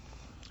levels.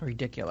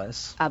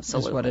 Ridiculous.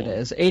 Absolutely. Is what it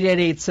is.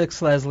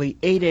 888-6-LESLIE,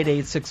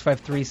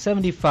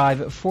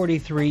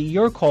 888-653-7543.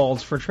 Your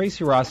calls for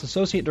Tracy Ross,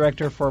 Associate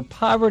Director for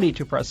Poverty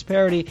to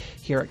Prosperity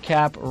here at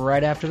CAP,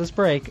 right after this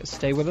break.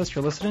 Stay with us.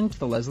 You're listening to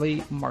The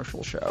Leslie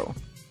Marshall Show.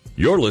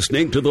 You're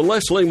listening to The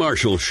Leslie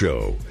Marshall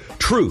Show.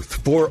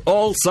 Truth for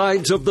all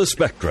sides of the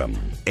spectrum.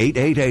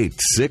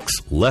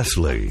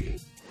 888-6-LESLIE.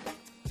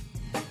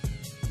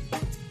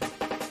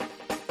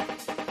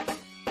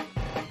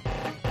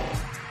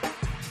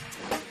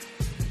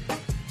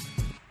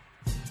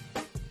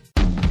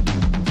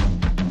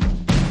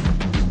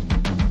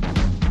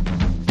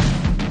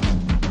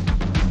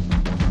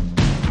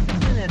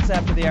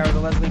 After the hour of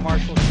The Leslie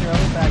Marshall Show,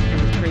 back here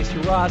with Tracy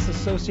Ross,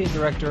 Associate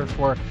Director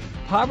for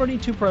Poverty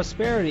to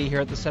Prosperity here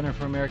at the Center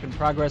for American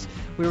Progress.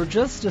 We were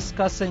just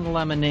discussing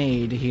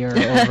Lemonade here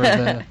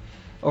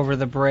over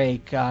the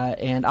break,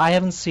 and I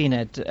haven't seen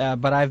it,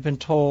 but I've been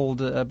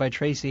told by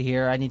Tracy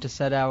here I need to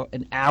set out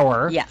an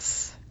hour.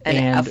 Yes.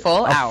 A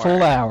full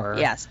hour.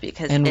 Yes,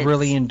 because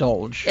really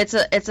indulge. It's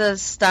a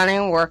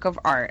stunning work of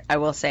art, I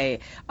will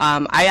say.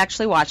 I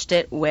actually watched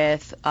it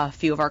with a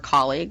few of our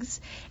colleagues.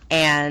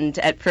 And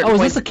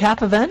was this a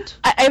CAP event?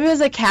 It was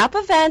a CAP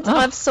event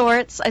of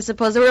sorts. I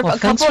suppose there were a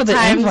couple of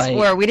times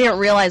where we didn't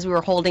realize we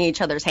were holding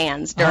each other's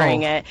hands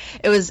during it.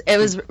 It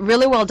was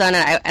really well done,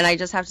 and I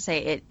just have to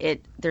say,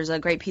 there's a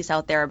great piece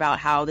out there about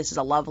how this is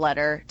a love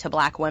letter to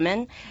Black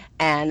women,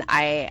 And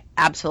I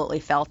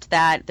absolutely felt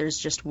that. There's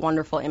just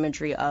wonderful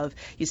imagery of,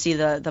 you see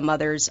the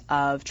mothers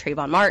of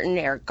Trayvon Martin,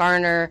 Eric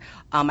Garner,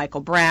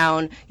 Michael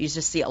Brown. You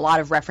just see a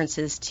lot of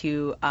references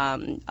to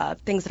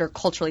things that are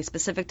culturally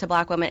specific to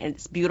black women, and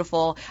it's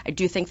beautiful. I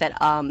do think that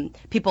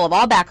people of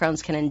all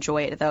backgrounds can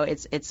enjoy it, though.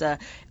 It's a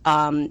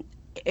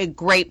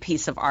great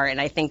piece of art, and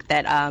I think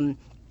that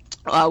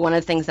one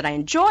of the things that I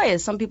enjoy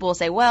is some people will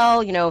say,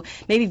 well,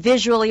 maybe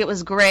visually it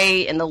was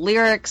great, and the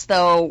lyrics,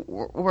 though,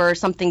 were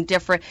something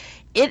different.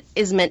 It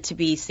is meant to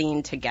be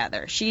seen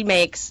together. She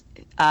makes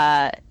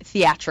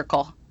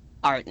theatrical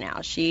art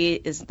now. She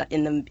is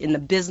in the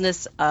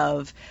business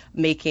of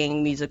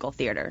making musical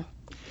theater.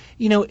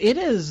 It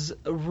is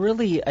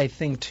really, I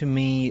think, to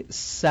me,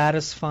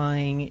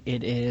 satisfying.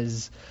 It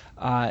is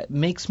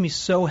makes me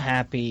so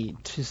happy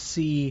to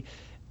see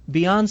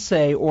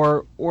Beyonce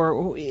or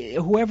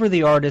whoever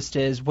the artist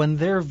is, when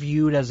they're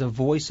viewed as a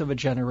voice of a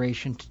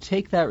generation, to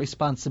take that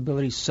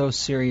responsibility so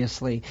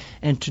seriously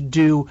and to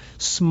do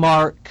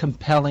smart,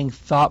 compelling,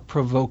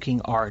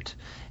 thought-provoking art,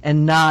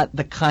 and not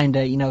the kind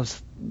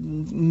of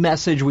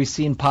message we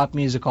see in pop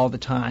music all the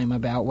time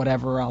about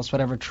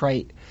whatever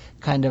trite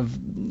kind of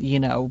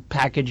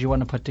package you want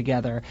to put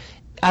together.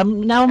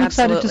 I'm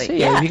excited to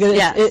see it, because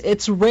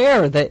it's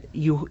rare that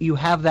you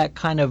have that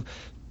kind of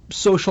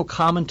social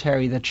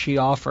commentary that she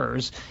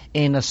offers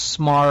in a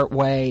smart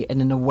way,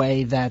 and in a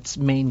way that's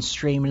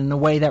mainstream, and in a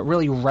way that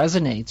really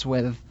resonates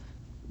with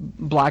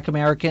Black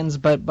Americans,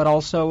 but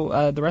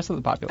also the rest of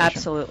the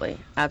population.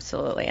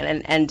 Absolutely,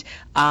 and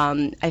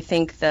I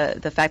think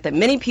the fact that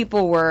many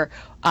people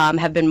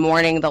have been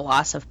mourning the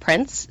loss of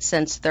Prince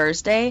since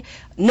Thursday.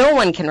 No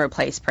one can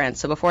replace Prince.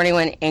 So before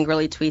anyone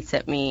angrily tweets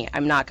at me,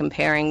 I'm not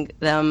comparing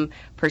them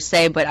per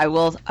se, but I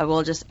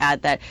will just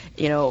add that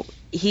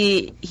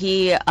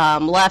he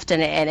left,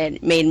 and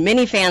it made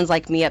many fans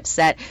like me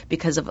upset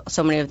because of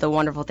so many of the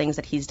wonderful things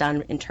that he's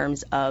done in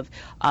terms of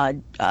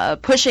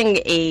pushing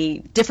a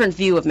different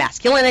view of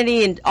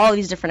masculinity and all of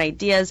these different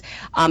ideas.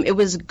 It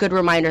was a good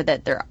reminder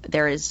that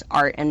there is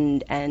art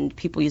and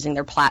people using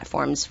their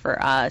platforms for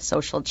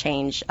social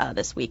change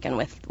this weekend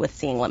with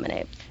Seeing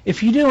Lemonade.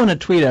 If you do want to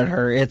tweet at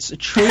her, it's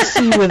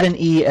Tracy with an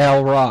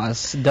E-L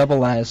Ross,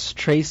 double S,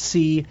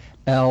 Tracy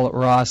L.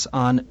 Ross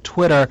on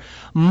Twitter.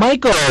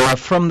 Michael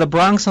from the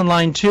Bronx on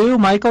line 2.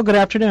 Michael, good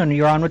afternoon.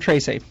 You're on with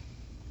Tracy.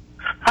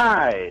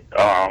 Hi.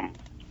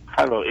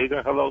 Hello,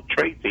 Igor. Hello,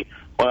 Tracy.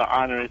 Well,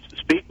 honor is to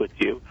speak with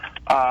you.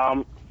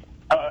 I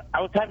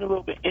was having a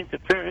little bit of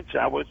interference.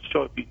 I wasn't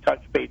sure if you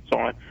touched base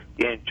on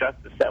the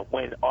injustice that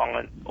went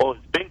on, or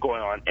has been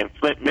going on in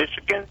Flint,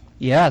 Michigan.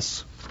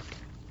 Yes.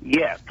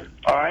 Yes.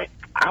 All right.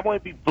 I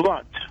want to be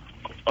blunt,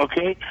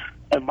 okay?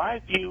 In my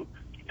view,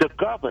 the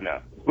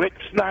governor, Rick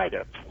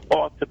Snyder,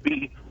 ought to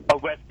be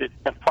arrested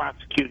and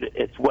prosecuted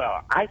as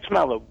well. I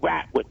smell a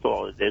rat with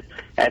all of this,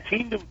 as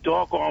he knew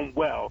doggone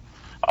well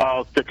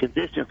the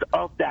conditions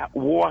of that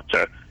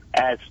water,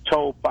 as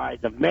told by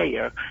the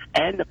mayor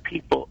and the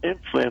people in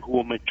Flint, who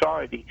are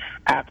majority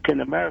African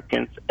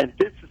Americans. And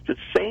this is the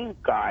same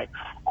guy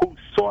who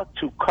sought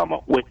to come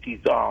up with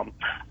these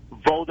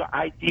voter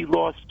ID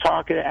laws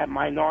targeted at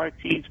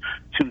minorities,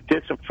 to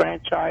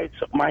disenfranchise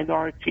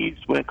minorities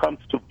when it comes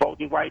to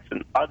voting rights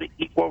and other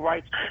equal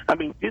rights. I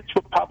mean, this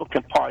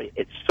Republican Party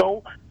is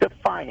so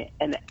defiant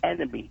and an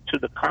enemy to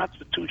the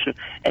Constitution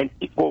and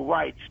equal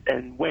rights.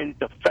 And when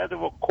the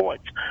federal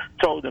courts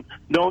told them,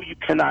 no, you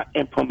cannot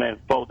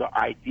implement voter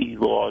ID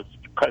laws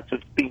because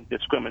it's being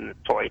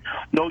discriminatory.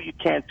 No, you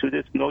can't do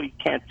this. No, you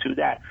can't do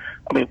that.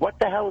 I mean, what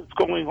the hell is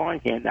going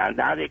on here now?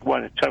 Now they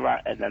want to turn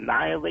around and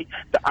annihilate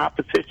the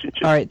opposition.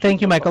 All right,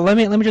 thank you, Michael. Let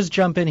me just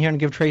jump in here and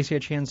give Tracy a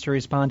chance to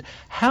respond.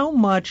 How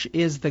much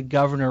is the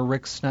governor,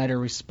 Rick Snyder,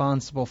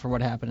 responsible for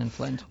what happened in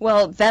Flint?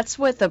 Well, that's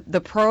what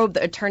the probe,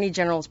 the Attorney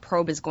General's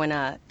probe, is going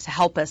to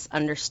help us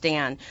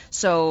understand.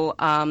 So,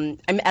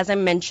 as I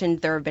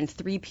mentioned, there have been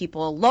 3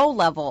 people,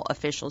 low-level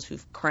officials, who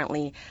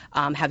currently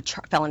have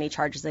felony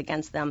charges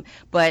against them.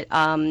 But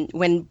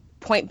when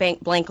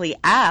point-blankly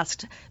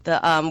asked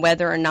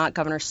whether or not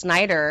Governor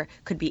Snyder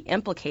could be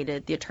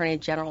implicated, the Attorney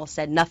General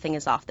said nothing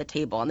is off the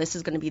table, and this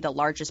is going to be the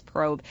largest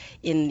probe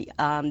in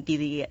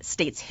the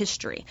state's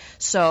history.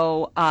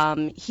 So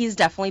he's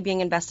definitely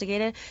being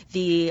investigated.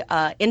 The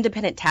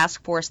independent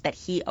task force that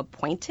he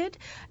appointed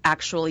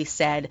actually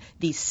said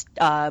the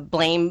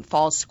blame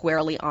falls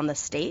squarely on the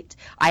state.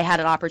 I had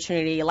an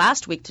opportunity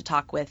last week to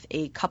talk with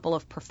a couple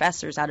of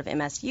professors out of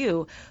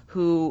MSU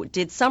who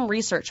did some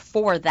research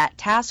for that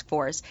task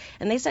force,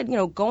 and they said,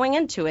 going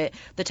into it,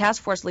 the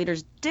task force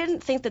leaders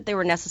didn't think that they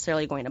were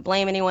necessarily going to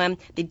blame anyone.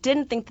 They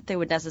didn't think that they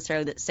would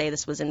necessarily say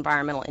this was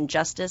environmental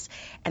injustice.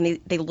 And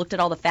they looked at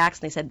all the facts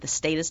and they said the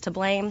state is to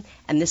blame.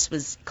 And this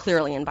was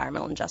clearly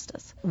environmental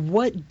injustice.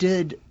 What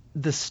did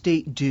the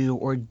state do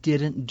or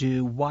didn't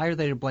do? Why are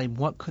they to blame?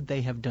 What could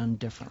they have done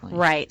differently?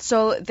 Right.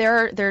 So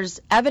there's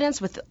evidence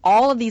with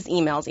all of these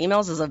emails.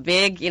 Emails is a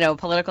big,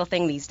 political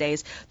thing these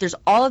days. There's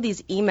all of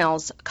these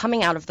emails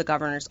coming out of the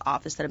governor's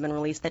office that have been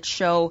released that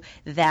show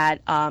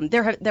that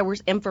there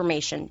was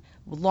information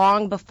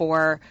long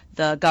before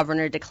the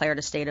governor declared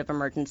a state of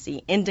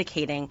emergency,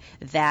 indicating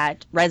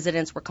that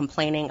residents were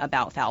complaining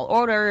about foul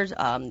odors,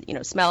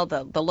 smell,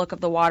 the look of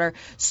the water.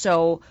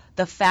 So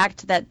the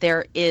fact that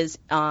there is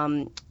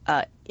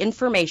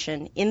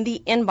information in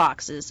the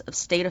inboxes of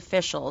state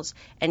officials,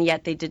 and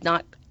yet they did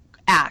not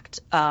act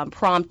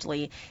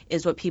promptly,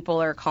 is what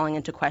people are calling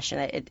into question.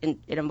 It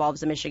involves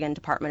the Michigan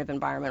Department of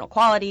Environmental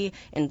Quality,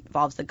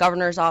 involves the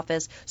governor's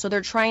office. So they're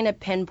trying to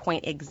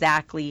pinpoint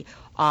exactly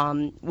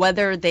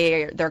whether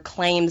their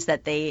claims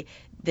that they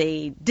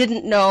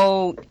didn't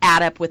know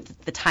add up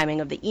with the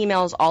timing of the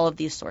emails, all of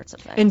these sorts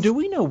of things. And do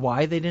we know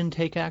why they didn't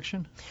take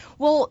action?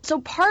 Well, so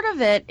part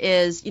of it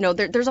is,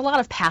 there's a lot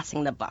of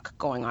passing the buck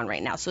going on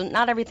right now, so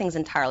not everything's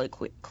entirely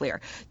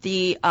clear.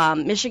 The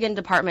Michigan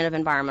Department of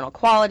Environmental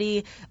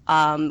Quality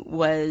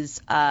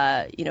was,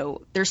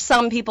 there's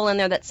some people in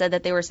there that said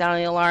that they were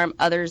sounding the alarm,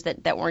 others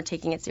that weren't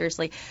taking it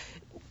seriously.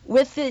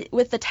 With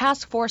the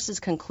task force's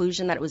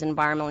conclusion that it was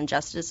environmental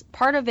injustice,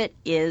 part of it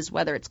is,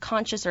 whether it's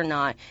conscious or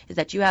not, is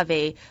that you have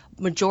a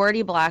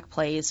majority black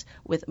place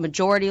with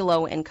majority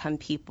low-income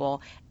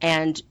people,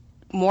 and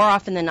more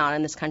often than not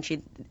in this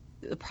country,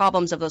 the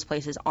problems of those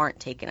places aren't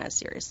taken as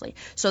seriously.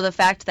 So the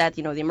fact that,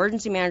 the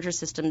emergency manager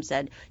system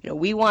said,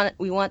 we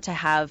want to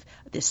have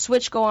this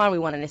switch go on, we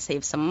wanted to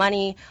save some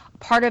money,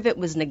 part of it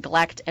was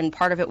neglect, and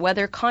part of it,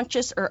 whether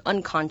conscious or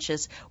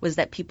unconscious, was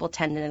that people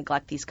tend to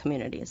neglect these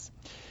communities.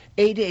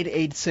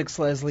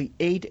 8886-Leslie,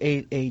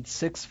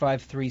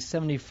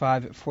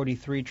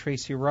 888-653-7543.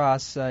 Tracy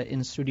Ross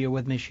in studio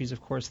with me. She's,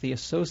 of course, the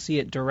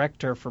Associate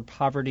Director for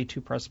Poverty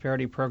to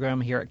Prosperity Program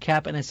here at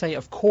CAP. And I say,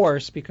 of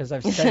course, because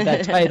I've said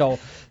that title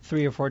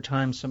 3 or 4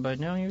 times.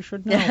 Somebody, no, you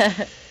should know.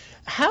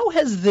 How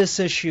has this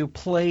issue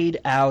played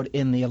out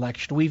in the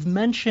election? We've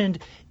mentioned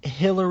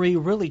Hillary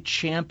really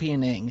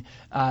championing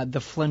the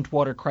Flint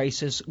water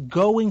crisis,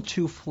 going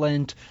to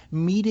Flint,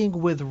 meeting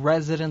with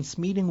residents,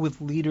 meeting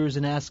with leaders,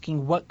 and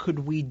asking, what could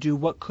we do?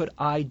 What could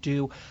I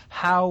do?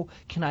 How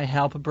can I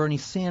help? Bernie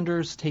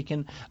Sanders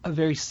taken a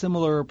very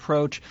similar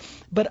approach.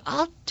 But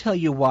I'll tell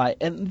you why,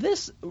 and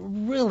this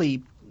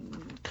really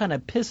kind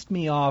of pissed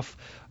me off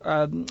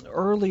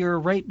earlier,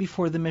 right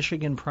before the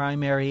Michigan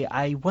primary.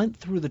 I went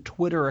through the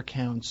Twitter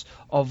accounts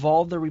of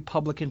all the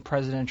Republican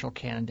presidential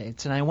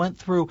candidates, and I went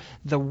through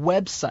the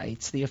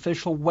websites, the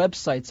official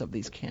websites of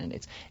these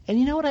candidates. And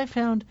you know what I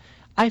found?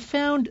 I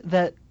found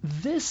that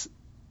this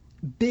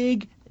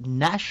big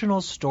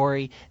national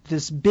story,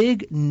 this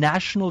big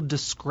national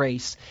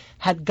disgrace,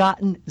 had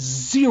gotten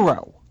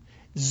zero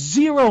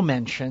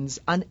mentions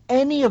on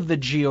any of the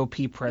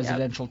GOP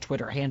presidential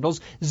Twitter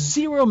handles,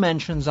 0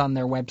 mentions on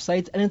their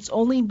websites, and it's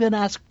only been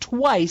asked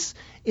twice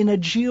in a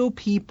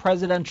GOP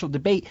presidential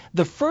debate,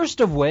 the first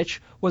of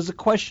which was a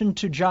question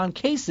to John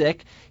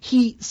Kasich.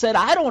 He said,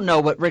 I don't know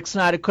what Rick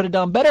Snyder could have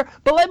done better,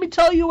 but let me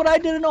tell you what I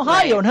did in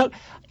Ohio. Right. And how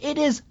it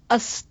is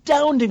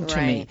astounding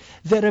to me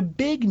that a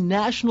big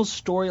national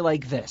story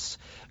like this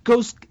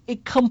goes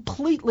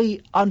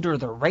completely under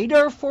the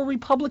radar for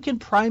Republican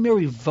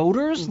primary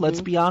voters. Mm-hmm.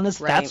 Let's be honest.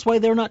 Right. That's why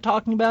they're not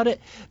talking about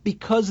it,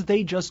 because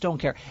they just don't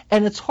care.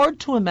 And it's hard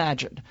to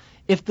imagine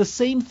if the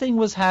same thing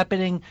was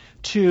happening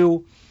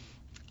to,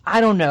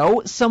 I don't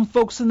know, some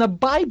folks in the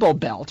Bible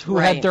Belt who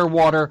had their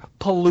water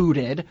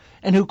polluted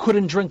and who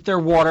couldn't drink their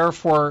water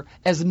for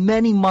as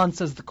many months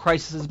as the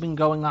crisis has been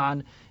going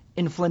on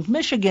in Flint,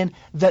 Michigan,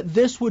 that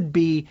this would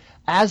be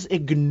as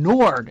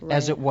ignored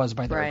as it was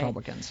by the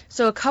Republicans.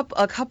 So a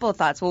couple of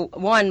thoughts. Well,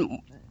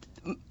 one,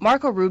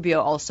 Marco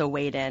Rubio also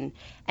weighed in,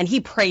 and he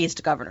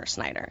praised Governor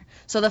Snyder.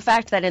 So the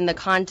fact that in the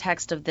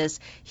context of this,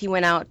 he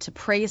went out to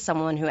praise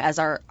someone who, as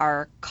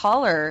our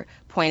caller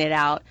pointed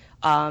out,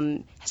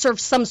 served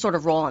some sort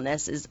of role in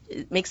this,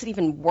 it makes it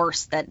even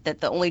worse that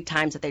the only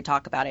times that they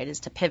talk about it is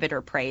to pivot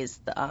or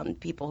praise the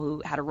people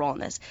who had a role in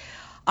this.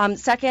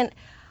 Second,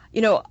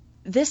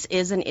 this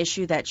is an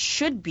issue that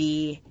should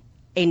be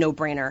a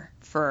no-brainer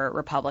for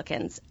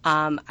Republicans.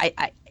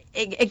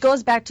 It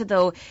goes back to,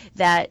 though,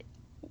 that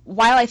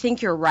while I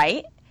think you're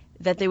right,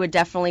 that they would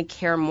definitely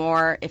care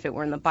more if it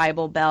were in the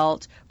Bible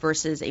Belt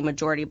versus a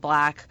majority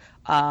black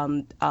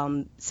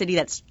city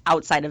that's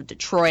outside of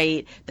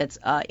Detroit, that's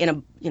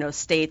in a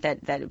state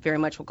that very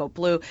much will go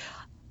blue.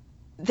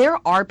 There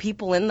are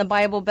people in the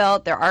Bible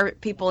Belt, there are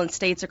people in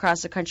states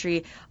across the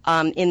country,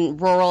 in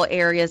rural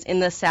areas in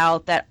the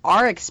South that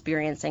are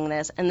experiencing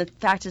this, and the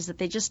fact is that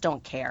they just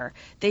don't care.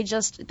 They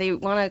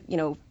want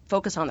to,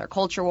 focus on their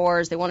culture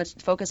wars. They want to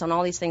focus on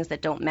all these things that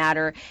don't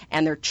matter,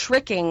 and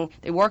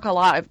they work a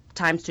lot of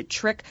times to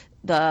trick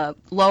the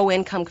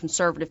low-income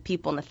conservative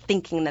people into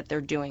thinking that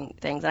they're doing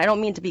things. And I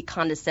don't mean to be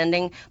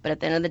condescending, but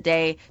at the end of the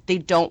day, they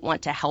don't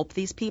want to help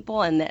these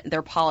people, and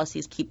their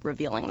policies keep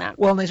revealing that.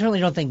 Well, and they certainly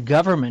don't think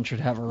government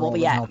should have a role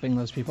in helping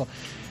those people.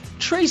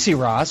 Tracy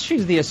Ross,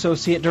 she's the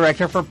Associate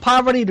Director for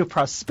Poverty to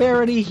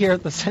Prosperity here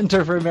at the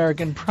Center for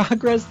American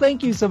Progress.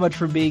 Thank you so much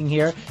for being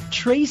here.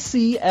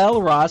 Tracy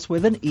L. Ross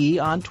with an E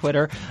on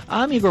Twitter.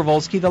 I'm Igor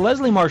Volsky. The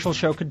Leslie Marshall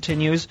Show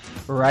continues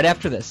right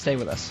after this. Stay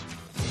with us.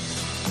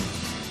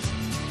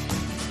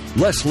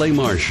 Leslie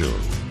Marshall.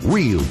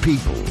 Real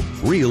people,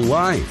 real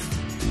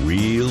life,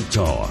 real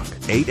talk.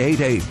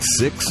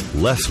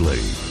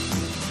 888-6-LESLIE.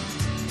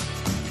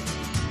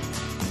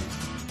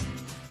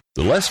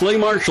 The Leslie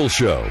Marshall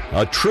Show,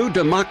 a true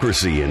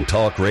democracy in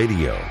talk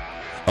radio.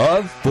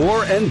 Of,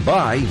 for, and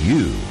by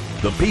you,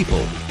 the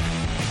people.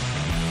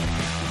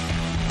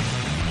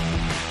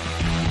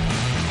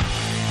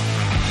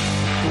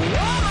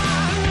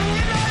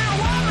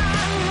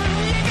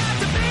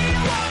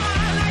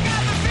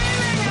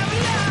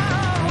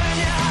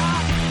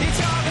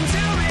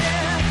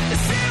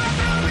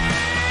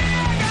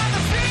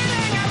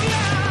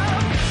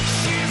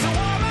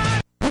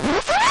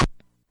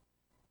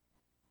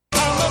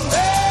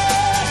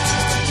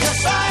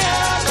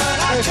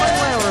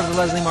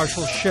 Leslie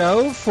Marshall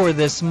Show for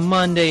this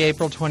Monday,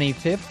 April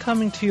 25th,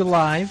 coming to you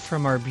live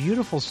from our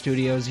beautiful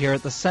studios here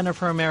at the Center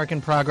for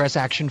American Progress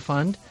Action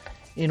Fund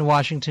in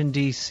Washington,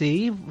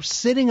 D.C.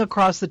 Sitting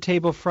across the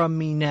table from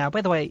me now, by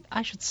the way,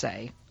 I should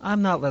say,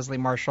 I'm not Leslie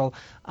Marshall,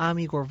 I'm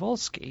Igor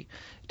Volsky,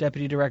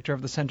 Deputy Director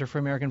of the Center for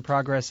American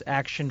Progress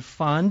Action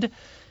Fund,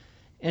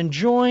 and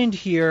joined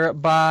here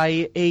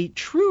by a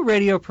true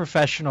radio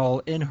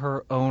professional in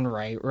her own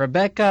right,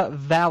 Rebecca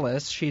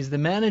Vallis. She's the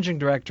Managing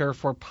Director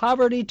for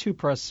Poverty to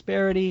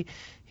Prosperity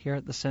here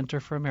at the Center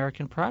for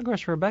American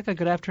Progress. Rebecca,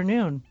 good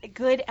afternoon.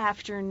 Good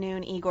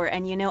afternoon, Igor.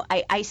 And, you know,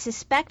 I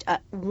suspect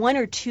one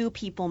or two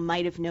people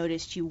might have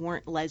noticed you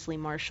weren't Leslie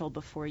Marshall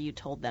before you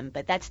told them,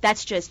 but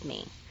that's just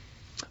me.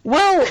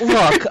 Well,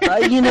 look,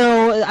 you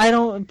know, I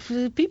don't.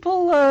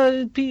 People,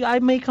 I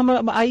may come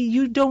up.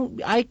 You don't.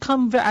 I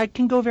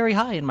can go very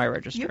high in my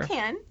register. You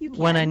can.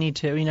 When I need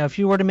to. You know, if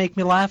you were to make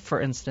me laugh,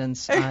 for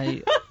instance,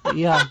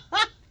 yeah,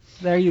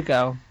 there you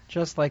go,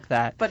 just like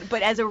that. But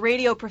as a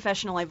radio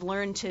professional, I've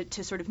learned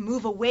to sort of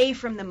move away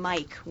from the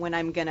mic when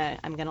I'm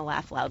gonna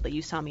laugh loudly.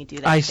 You saw me do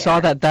that. I saw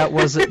that. That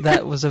was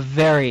a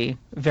very,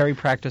 very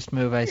practiced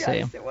move. I see.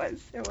 Yes, it was.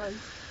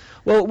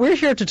 Well, we're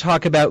here to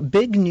talk about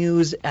big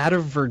news out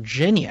of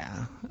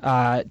Virginia.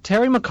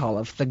 Terry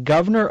McAuliffe, the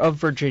governor of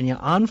Virginia,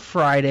 on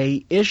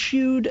Friday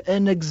issued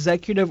an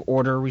executive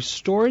order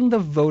restoring the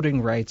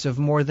voting rights of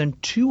more than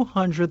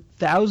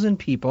 200,000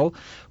 people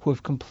who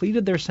have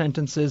completed their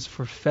sentences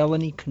for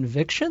felony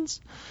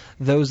convictions.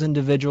 Those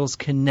individuals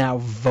can now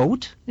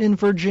vote in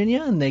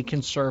Virginia, and they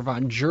can serve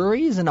on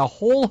juries and a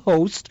whole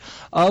host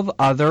of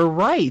other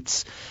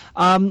rights.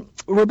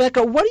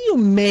 Rebecca, what do you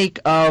make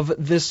of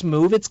this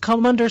move? It's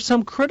come under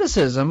some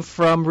criticism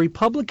from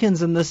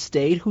Republicans in the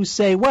state who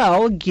say,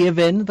 well,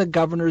 given the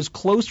governor's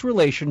close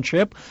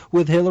relationship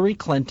with Hillary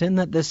Clinton,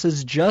 that this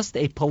is just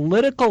a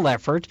political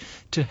effort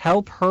to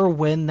help her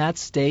win that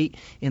state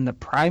in the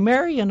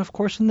primary and, of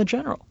course, in the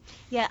general.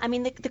 Yeah, I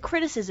mean, the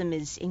criticism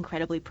is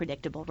incredibly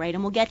predictable, right?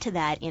 And we'll get to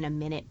that in a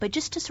minute. But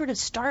just to sort of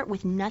start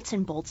with nuts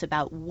and bolts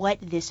about what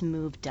this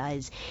move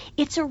does,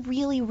 it's a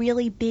really,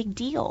 really big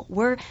deal.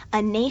 We're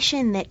a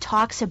nation that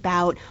talks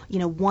about, you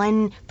know,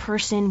 one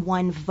person,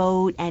 one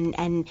vote,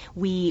 and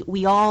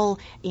we all,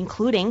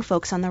 including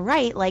folks on the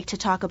right, like to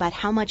talk about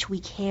how much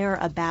we care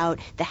about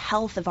the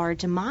health of our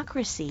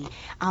democracy.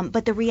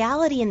 But the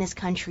reality in this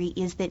country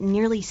is that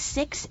nearly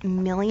 6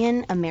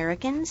 million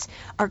Americans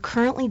are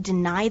currently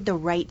denied the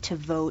right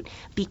to vote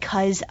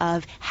because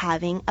of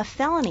having a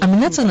felony I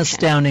mean, that's conviction. An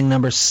astounding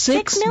number.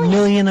 6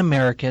 million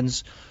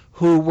Americans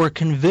who were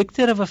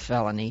convicted of a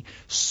felony,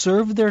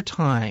 served their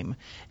time,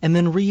 and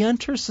then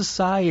re-enter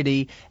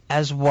society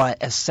as what?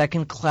 As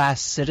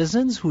second-class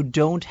citizens who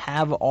don't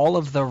have all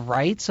of the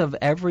rights of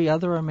every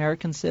other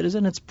American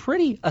citizen? It's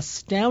pretty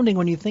astounding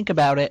when you think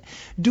about it.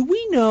 Do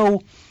we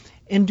know...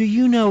 And do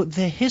you know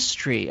the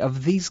history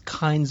of these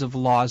kinds of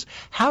laws?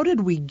 How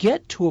did we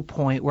get to a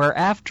point where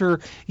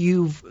after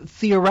you've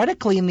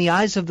theoretically, in the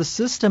eyes of the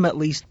system at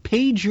least,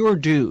 paid your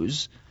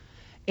dues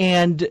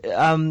and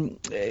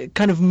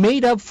kind of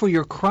made up for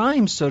your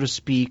crimes, so to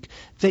speak,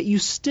 that you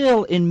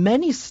still, in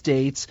many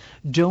states,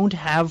 don't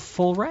have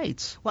full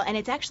rights? Well, and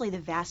it's actually the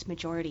vast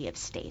majority of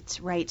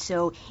states, right?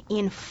 So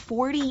in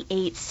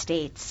 48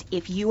 states,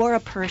 if you are a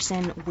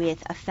person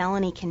with a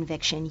felony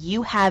conviction,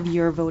 you have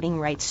your voting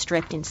rights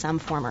stripped in some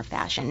form or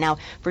fashion. Now,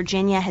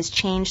 Virginia has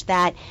changed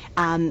that,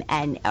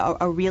 and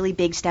a really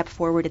big step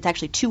forward. It's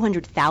actually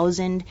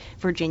 200,000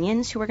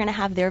 Virginians who are going to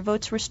have their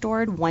votes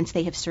restored once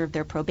they have served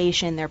their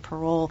probation, their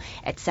parole, parole,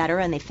 et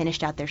cetera, and they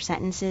finished out their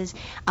sentences.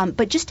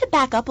 But just to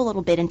back up a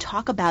little bit and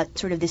talk about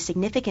sort of the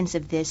significance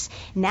of this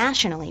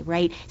nationally,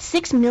 right?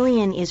 6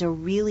 million is a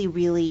really,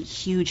 really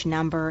huge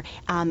number.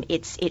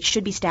 It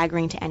should be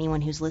staggering to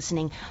anyone who's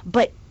listening.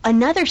 But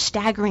another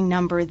staggering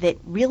number that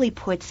really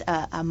puts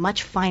a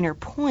much finer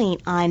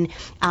point on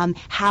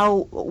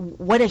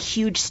what a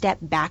huge step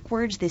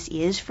backwards this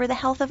is for the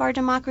health of our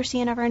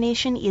democracy and of our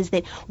nation is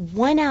that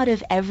 1 out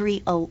of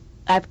every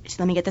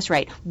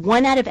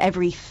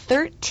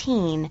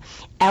 13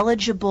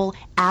 eligible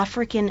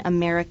African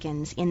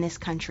Americans in this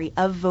country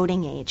of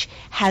voting age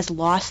has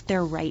lost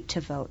their right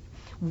to vote.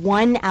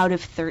 1 out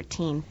of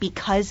 13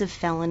 because of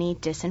felony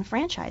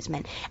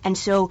disenfranchisement. And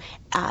so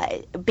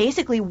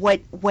basically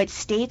what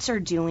states are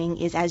doing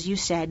is, as you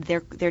said,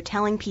 they're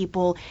telling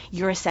people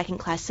you're a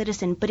second-class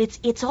citizen, but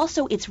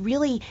it's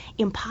really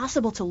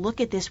impossible to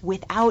look at this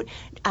without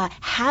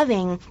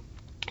having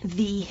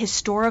the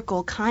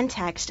historical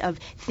context of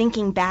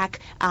thinking back,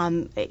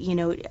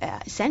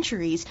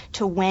 centuries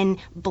to when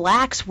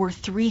blacks were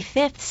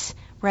 3/5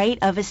 right,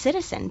 of a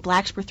citizen.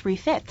 Blacks were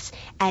 3/5,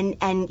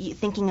 and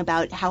thinking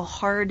about how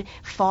hard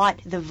fought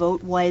the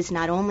vote was,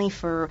 not only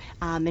for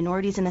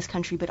minorities in this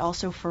country, but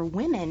also for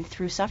women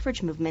through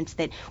suffrage movements.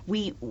 That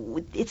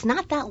it's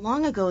not that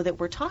long ago that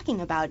we're talking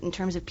about in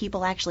terms of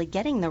people actually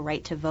getting the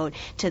right to vote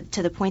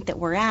to the point that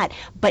we're at.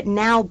 But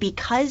now,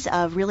 because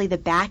of really the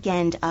back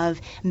end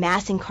of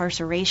mass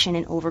incarceration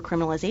and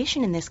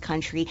overcriminalization in this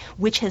country,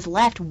 which has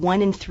left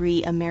 1 in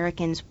 3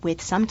 Americans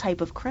with some type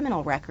of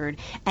criminal record,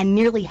 and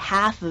nearly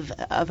half of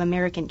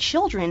American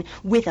children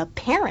with a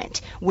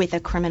parent with a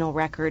criminal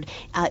record,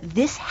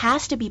 this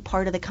has to be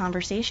part of the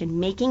conversation,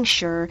 making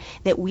sure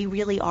that we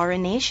really are a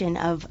nation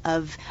of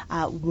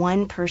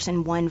one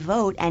person, one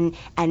vote, and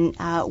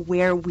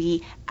where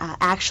we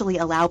actually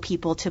allow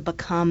people to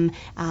become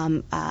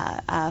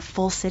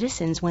full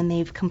citizens when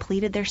they've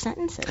completed their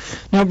sentences.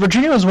 Now,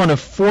 Virginia was one of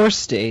 4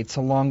 states,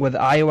 along with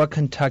Iowa,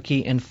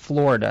 Kentucky, and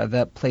Florida,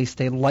 that placed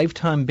a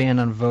lifetime ban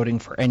on voting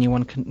for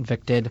anyone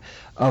convicted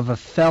of a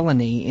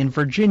felony. In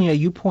Virginia,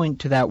 you point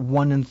to that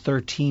 1 in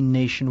 13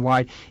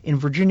 nationwide. In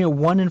Virginia,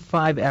 1 in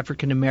 5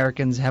 African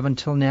Americans have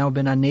until now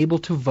been unable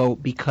to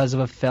vote because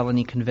of a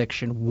felony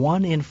conviction.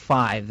 1 in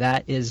 5.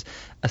 That is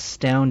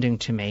astounding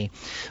to me.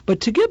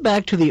 But to get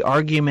back to the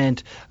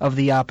argument of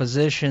the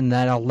opposition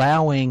that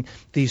allowing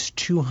these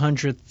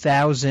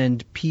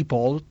 200,000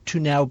 people to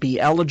now be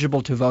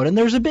eligible to vote, and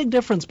there's a big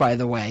difference, by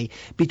the way,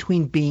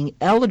 between being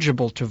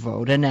eligible to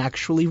vote and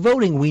actually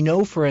voting. We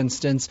know, for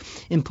instance,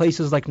 in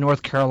places like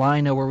North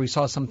Carolina, where we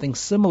saw something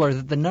similar,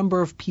 that the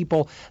number of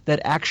people that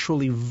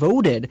actually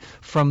voted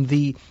from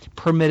the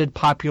permitted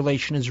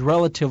population is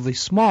relatively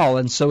small,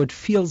 and so it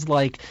feels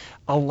like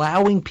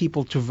allowing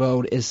people to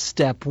vote is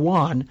step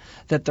one,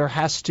 that there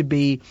has to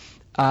be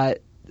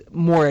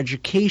more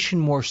education,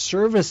 more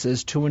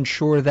services to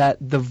ensure that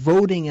the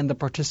voting and the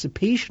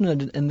participation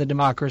in the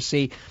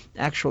democracy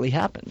actually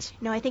happens.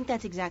 No, I think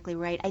that's exactly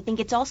right. I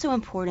think it's also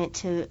important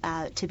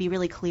to be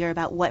really clear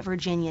about what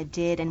Virginia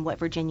did and what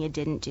Virginia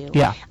didn't do.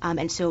 Yeah.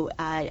 And so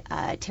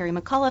Terry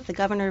McAuliffe, the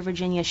governor of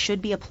Virginia,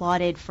 should be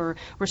applauded for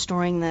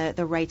restoring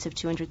the rights of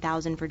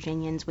 200,000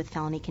 Virginians with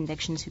felony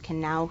convictions who can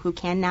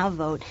now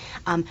vote.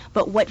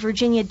 But what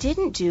Virginia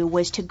didn't do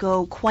was to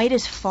go quite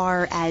as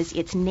far as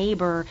its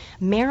neighbor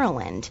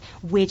Maryland,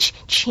 which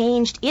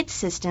changed its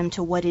system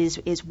to what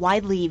is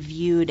widely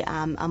viewed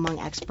among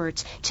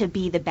experts to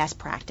be the best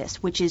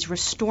practice, which is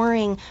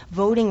restoring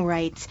voting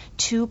rights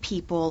to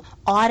people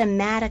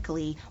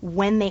automatically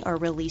when they are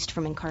released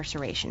from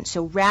incarceration.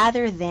 So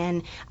rather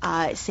than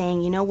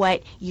saying, you know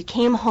what, you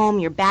came home,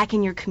 you're back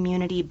in your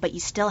community, but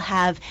you still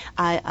have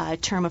a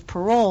term of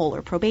parole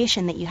or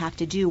probation that you have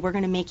to do, we're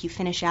going to make you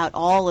finish out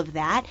all of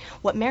that.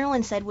 What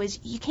Maryland said was,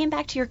 you came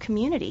back to your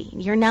community.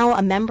 You're now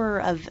a member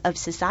of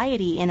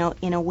society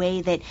in a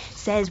way that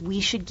says we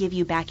should give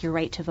you back your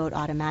right to vote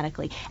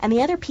automatically. And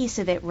the other piece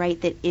of it,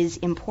 right, that is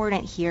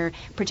important here,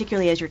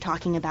 particularly as you're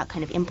talking about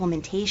kind of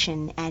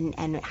implementation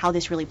and how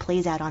this really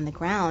plays out on the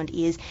ground,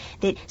 is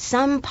that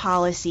some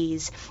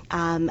policies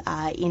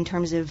in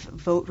terms of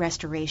vote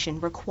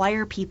restoration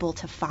require people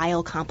to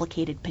file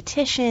complicated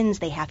petitions.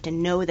 They have to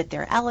know that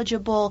they're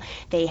eligible.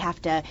 They have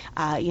to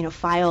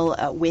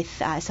file with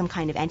some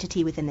kind of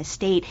entity within the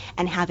state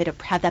and have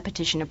that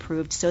petition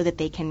approved so that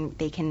they can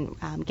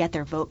get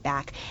their vote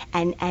back.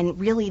 And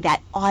really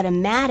that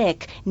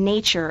automatic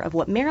nature of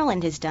what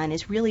Maryland has done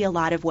is really a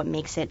lot of what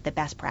makes it the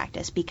best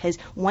practice, because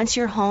once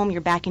you're home,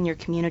 you're back in your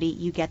community,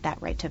 you get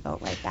that right to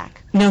vote right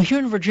back. Now, here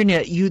in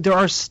Virginia, there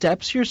are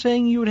steps you're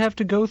saying you would have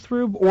to go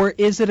through, or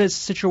is it a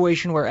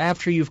situation where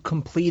after you've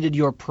completed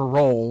your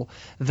parole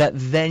that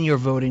then your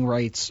voting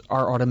rights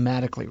are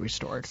automatically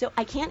restored? So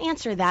I can't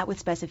answer that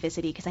with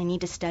specificity because I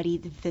need to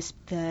study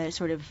the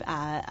sort of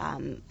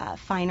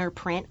finer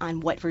print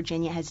on what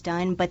Virginia has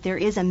done, but there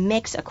is a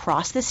mix across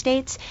across the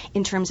states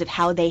in terms of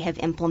how they have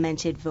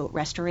implemented vote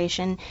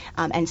restoration,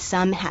 and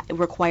some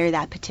require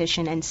that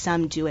petition and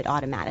some do it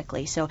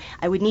automatically. So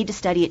I would need to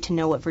study it to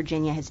know what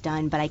Virginia has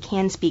done, but I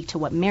can speak to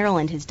what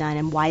Maryland has done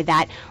and why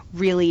that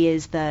really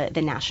is the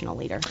national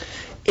leader.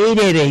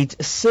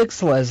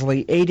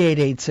 888-6-LESLIE,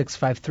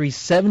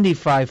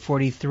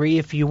 888-653-7543.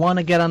 If you want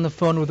to get on the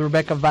phone with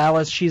Rebecca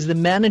Vallis, she's the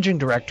Managing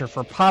Director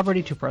for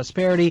Poverty to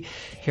Prosperity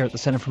here at the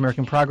Center for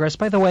American Progress.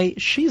 By the way,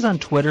 she's on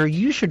Twitter.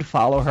 You should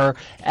follow her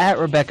at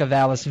Rebecca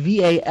Vallis,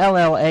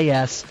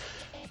 Vallas.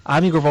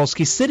 I'm Igor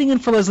Volsky, sitting in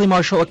for Leslie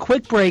Marshall. A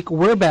quick break.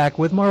 We're back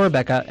with more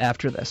Rebecca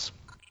after this.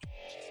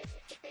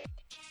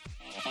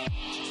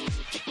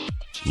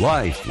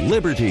 Life,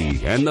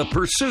 liberty, and the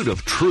pursuit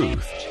of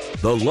truth.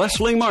 The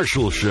Leslie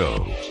Marshall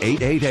Show,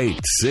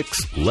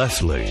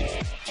 888-6-LESLIE.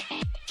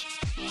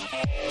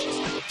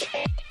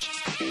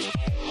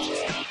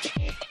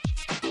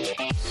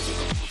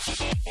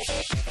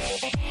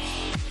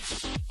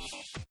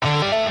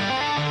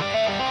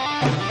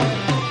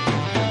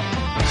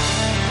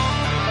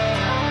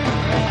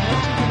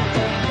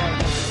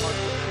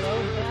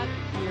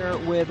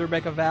 With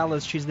Rebecca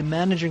Vallis. She's the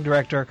Managing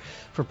Director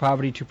for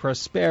Poverty to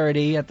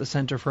Prosperity at the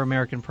Center for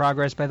American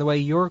Progress. By the way,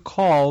 your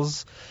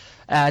calls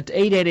at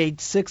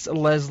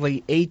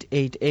 888-6-LESLIE,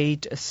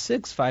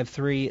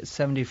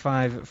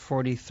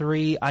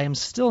 888-653-7543. I am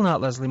still not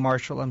Leslie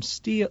Marshall. I'm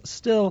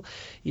still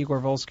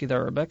Igor Volsky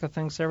there. Rebecca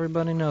thinks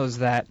everybody knows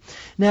that.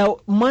 Now,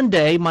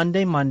 Monday,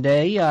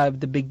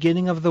 the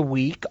beginning of the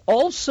week,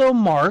 also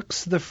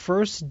marks the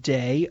first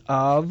day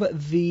of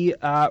the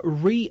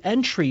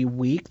Re-Entry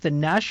Week, the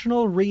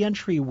National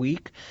Re-Entry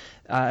Week,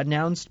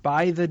 announced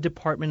by the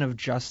Department of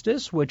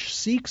Justice, which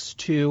seeks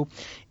to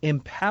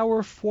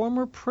empower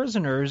former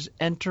prisoners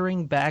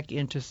entering back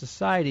into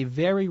society.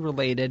 Very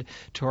related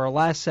to our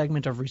last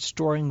segment of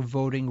restoring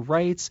voting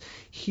rights.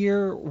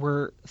 Here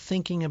we're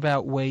thinking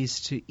about ways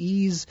to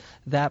ease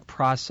that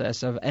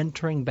process of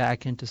entering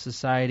back into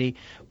society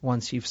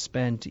once you've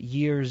spent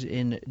years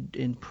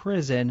in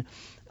prison.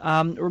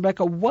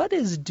 Rebecca, what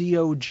is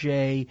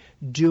DOJ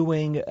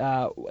doing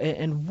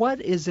and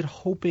what is it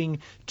hoping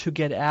to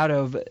get out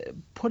of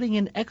putting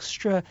an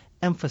extra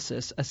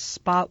emphasis, a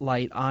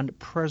spotlight on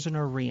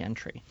prisoner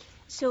reentry?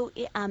 So,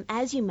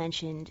 as you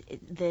mentioned,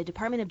 the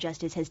Department of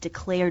Justice has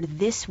declared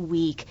this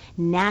week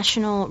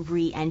National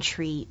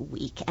Reentry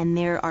Week, and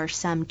there are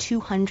some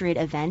 200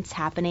 events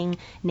happening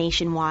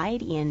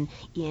nationwide in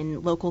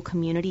local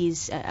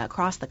communities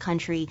across the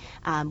country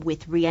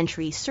with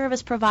reentry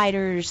service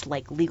providers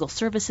like legal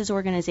services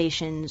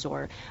organizations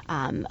or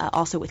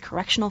also with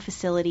correctional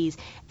facilities,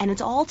 and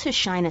it's all to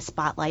shine a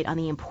spotlight on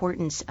the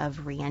importance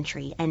of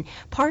reentry. And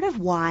part of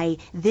why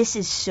this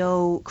is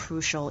so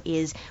crucial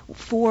is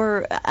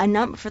for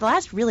the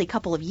last really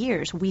couple of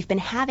years, we've been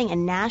having a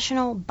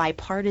national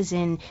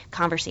bipartisan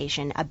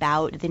conversation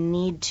about the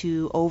need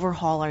to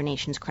overhaul our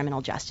nation's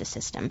criminal justice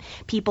system.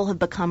 People have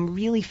become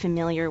really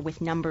familiar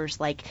with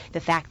numbers like the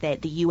fact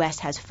that the U.S.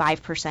 has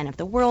 5% of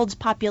the world's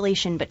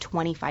population, but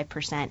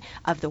 25%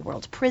 of the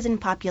world's prison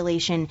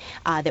population,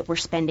 that we're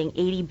spending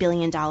 $80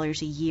 billion a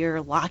year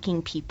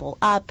locking people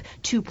up,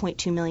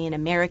 2.2 million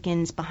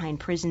Americans behind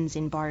prisons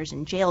in bars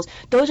and jails.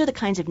 Those are the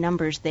kinds of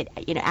numbers that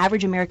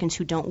average Americans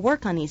who don't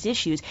work on these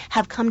issues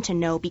have come to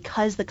know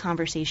because the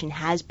conversation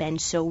has been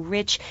so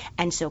rich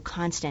and so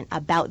constant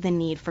about the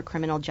need for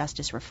criminal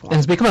justice reform. And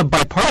it's become a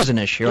bipartisan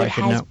issue, I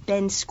should know. It has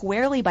been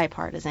squarely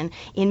bipartisan.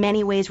 In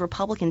many ways,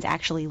 Republicans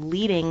actually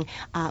leading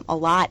a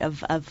lot of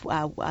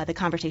the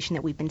conversation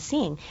that we've been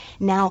seeing.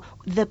 Now,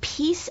 the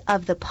piece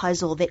of the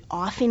puzzle that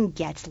often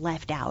gets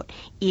left out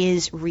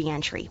is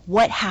reentry.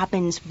 What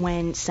happens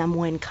when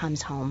someone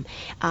comes home?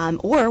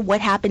 Or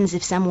what happens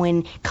if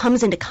someone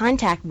comes into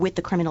contact with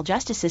the criminal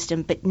justice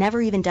system but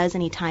never even does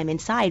any time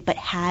inside, but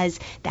has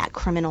that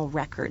criminal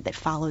record that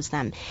follows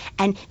them.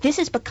 And this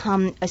has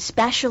become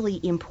especially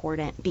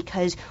important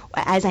because,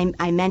 as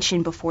I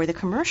mentioned before the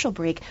commercial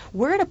break,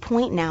 we're at a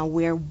point now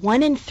where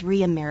 1 in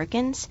 3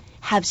 Americans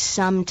have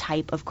some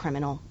type of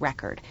criminal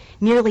record.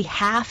 Nearly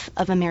half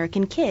of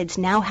American kids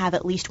now have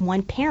at least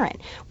one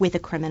parent with a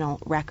criminal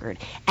record.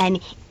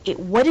 And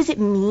what does it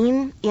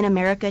mean in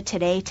America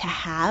today to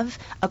have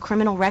a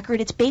criminal record?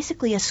 It's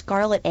basically a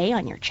scarlet A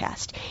on your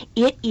chest.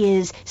 It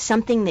is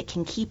something that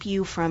can keep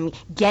you from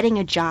getting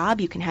a job.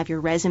 You can have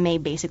your resume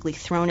basically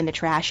thrown in the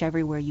trash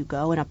everywhere you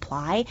go and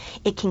apply.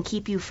 It can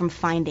keep you from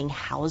finding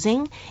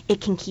housing.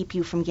 It can keep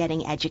you from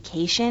getting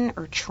education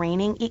or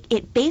training.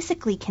 It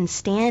basically can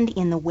stand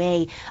in the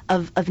way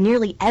of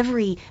nearly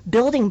every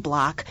building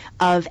block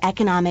of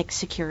economic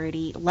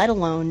security, let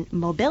alone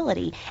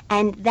mobility.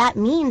 And that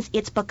means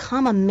it's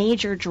become a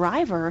major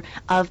driver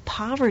of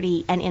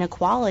poverty and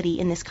inequality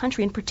in this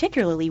country, and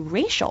particularly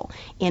racial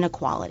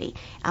inequality.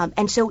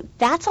 And so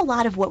that's a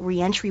lot of what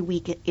Reentry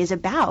Week is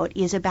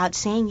about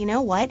saying, you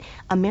know what,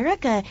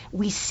 America,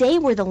 we say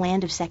we're the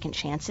land of second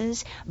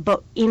chances,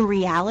 but in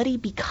reality,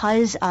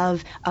 because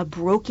of a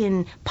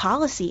broken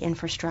policy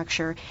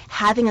infrastructure,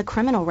 having a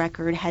criminal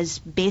record has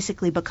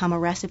basically become a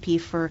recipe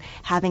for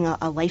having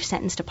a life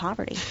sentence to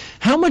poverty.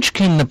 How much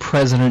can the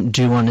president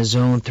do on his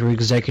own through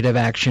executive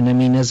action? I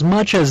mean, as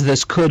much as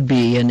this could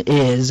be and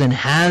is and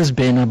has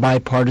been a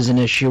bipartisan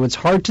issue, it's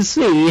hard to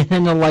see in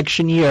an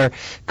election year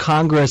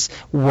Congress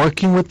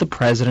working with the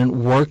president,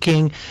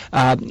 working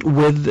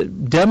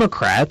with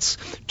Democrats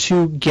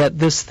to get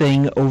this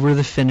thing over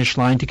the finish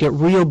line, to get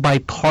real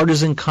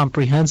bipartisan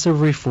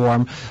comprehensive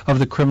reform of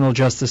the criminal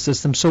justice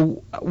system.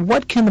 So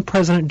what can the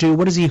president do?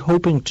 What is he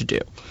hoping to do?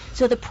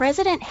 So the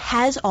president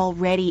has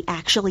already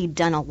actually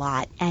done a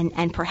lot,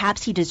 and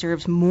perhaps he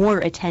deserves more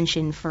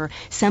attention for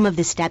some of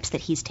the steps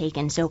that he's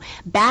taken. So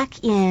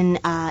back in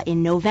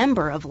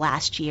November of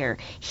last year,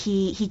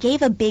 he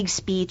gave a big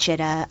speech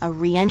at a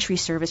reentry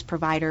service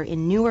provider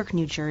in Newark,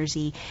 New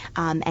Jersey,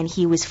 and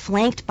he was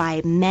flanked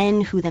by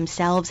men who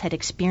themselves had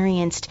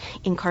experienced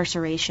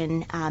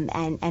incarceration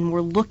and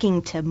were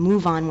looking to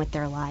move on with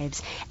their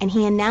lives. And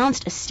he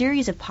announced a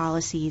series of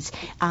policies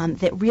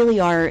that really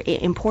are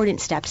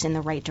important steps in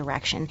the right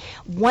direction.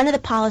 One of the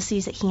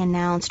policies that he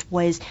announced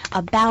was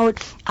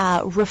about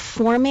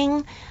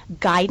reforming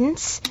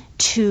guidance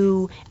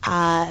to,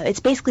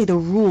 it's basically the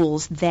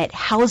rules that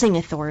housing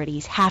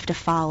authorities have to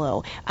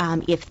follow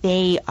if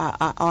they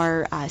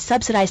are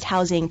subsidized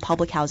housing,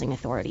 public housing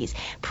authorities.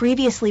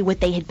 Previously, what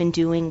they had been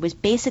doing was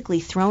basically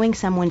throwing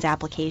someone's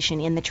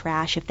application in the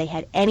trash if they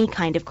had any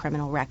kind of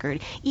criminal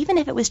record, even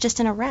if it was just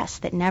an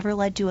arrest that never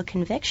led to a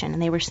conviction.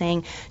 And they were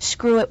saying,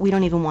 screw it, we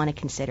don't even want to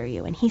consider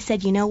you. And he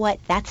said, you know what,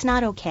 that's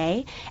not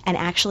okay. And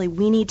actually,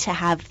 we need to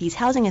have these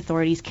housing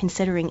authorities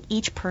considering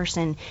each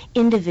person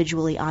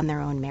individually on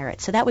their own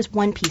merit. So that was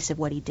one piece of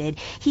what he did.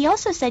 He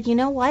also said, you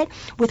know what,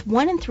 with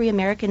 1 in 3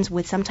 Americans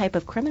with some type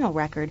of criminal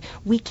record,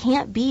 we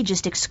can't be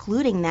just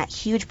excluding that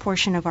huge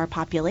portion of our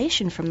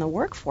population from the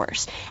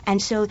workforce. And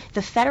so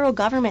the federal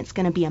government's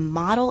going to be a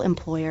model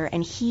employer,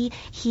 and he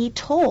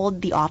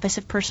told the Office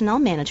of Personnel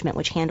Management,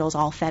 which handles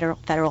all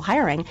federal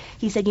hiring,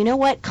 he said, you know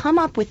what, come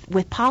up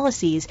with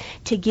policies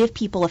to give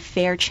people a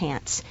fair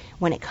chance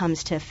when it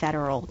comes to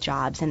federal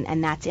jobs,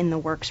 and that's in the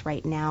works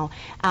right now.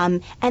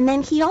 And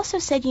then he also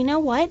said, you know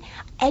what,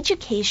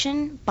 education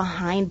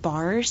behind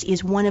bars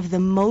is one of the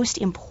most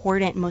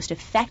important, most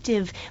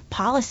effective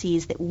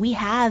policies that we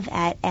have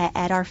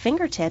at our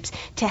fingertips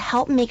to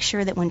help make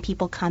sure that when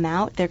people come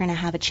out, they're going to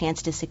have a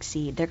chance to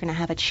succeed. They're going to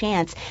have a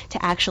chance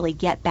to actually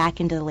get back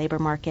into the labor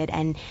market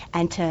and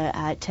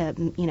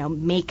to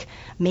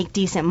make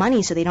decent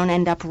money so they don't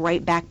end up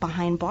right back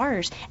behind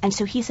bars. And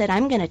so he said,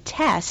 I'm going to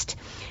test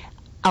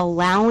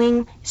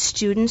allowing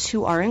students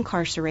who are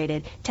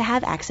incarcerated to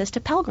have access to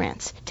Pell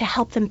Grants to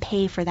help them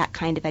pay for that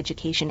kind of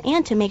education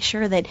and to make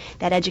sure that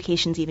that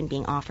education is even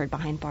being offered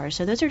behind bars.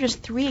 So those are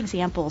just 3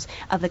 examples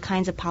of the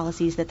kinds of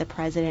policies that the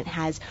president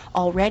has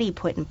already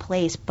put in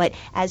place. But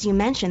as you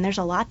mentioned, there's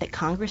a lot that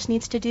Congress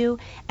needs to do,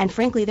 and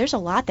frankly, there's a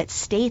lot that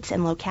states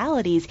and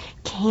localities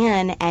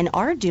can and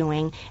are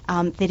doing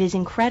that is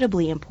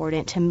incredibly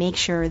important to make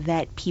sure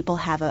that people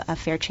have a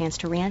fair chance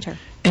to reenter.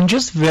 And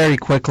just very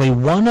quickly,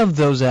 one of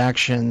those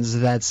actions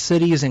that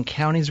cities and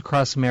counties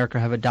across America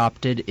have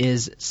adopted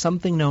is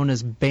something known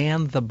as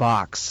ban the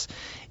box.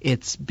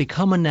 It's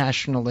become a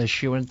national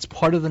issue, and it's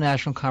part of the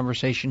national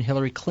conversation.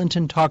 Hillary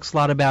Clinton talks a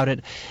lot about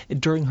it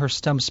during her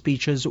stump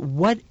speeches.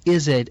 What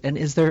is it, and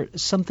is there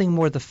something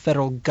more the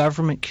federal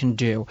government can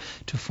do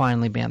to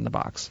finally ban the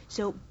box?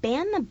 So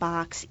ban the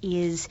box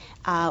is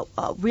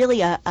really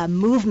a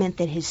movement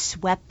that has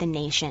swept the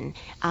nation.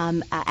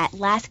 At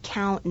last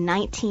count,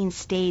 19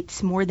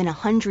 states, more than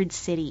 100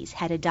 cities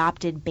had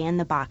adopted ban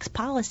the box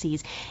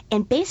policies.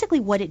 And basically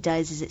what it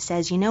does is it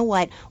says, you know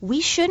what, we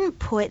shouldn't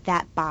put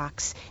that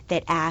box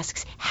that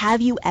asks,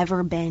 have you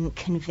ever been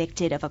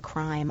convicted of a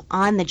crime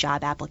on the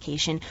job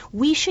application.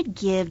 We should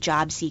give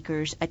job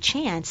seekers a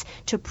chance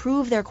to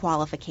prove their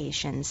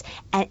qualifications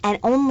and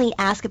only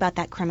ask about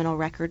that criminal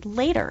record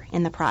later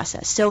in the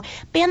process. So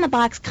ban the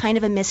box, kind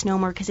of a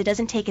misnomer because it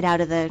doesn't take it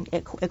out of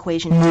the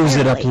equation. Moves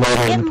it up later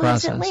in the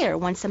process. It moves it later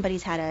once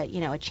somebody's had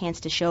a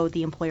chance to show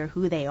the employer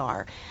who they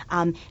are.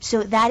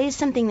 So that is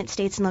something that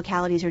states and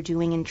localities are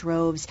doing in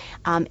droves,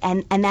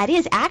 and that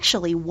is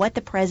actually what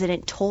the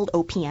president told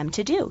OPM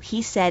to do.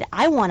 He said,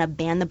 I want to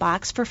ban the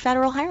box for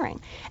federal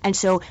hiring. And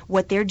so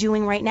what they're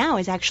doing right now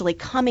is actually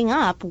coming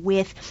up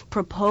with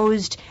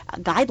proposed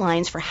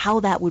guidelines for how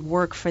that would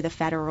work for the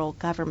federal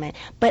government.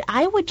 But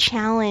I would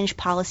challenge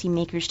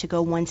policymakers to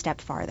go one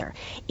step farther.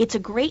 It's a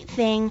great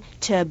thing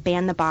to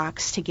ban the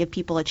box to give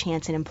people a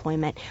chance in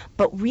employment,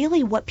 but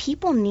really what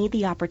people need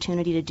the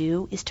opportunity to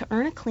do is to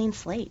earn a clean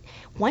slate.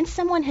 Once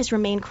someone has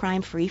remained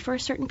crime-free for a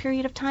certain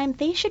period of time,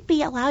 they should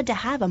be allowed to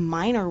have a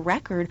minor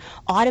record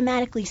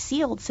automatically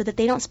sealed so that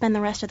they don't spend the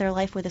the rest of their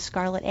life with a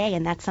scarlet A,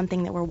 and that's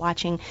something that we're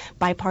watching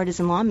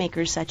bipartisan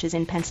lawmakers, such as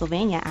in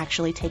Pennsylvania,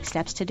 actually take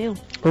steps to do.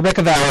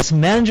 Rebecca Vallis,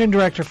 Managing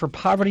Director for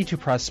Poverty to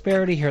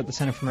Prosperity here at the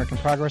Center for American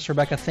Progress.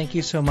 Rebecca, thank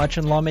you so much.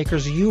 And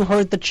lawmakers, you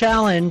heard the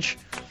challenge.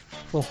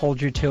 We'll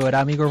hold you to it.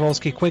 I'm Igor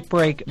Volsky. Quick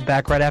break.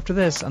 Back right after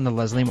this on The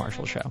Leslie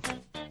Marshall Show.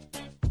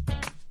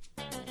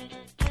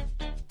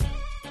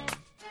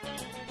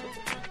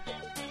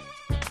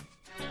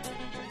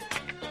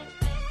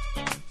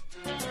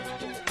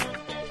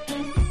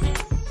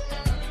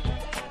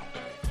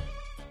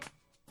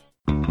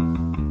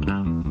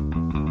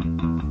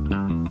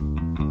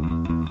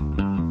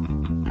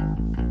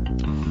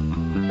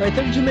 All right,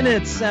 32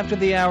 minutes after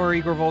the hour,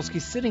 Igor Volsky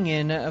sitting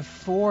in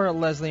for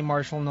Leslie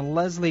Marshall on the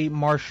Leslie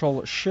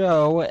Marshall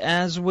Show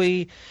as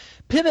we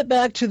pivot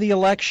back to the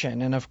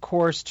election. And, of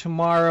course,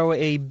 tomorrow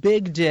a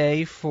big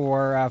day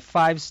for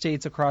 5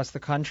 states across the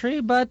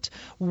country. But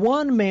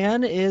one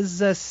man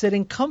is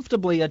sitting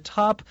comfortably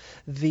atop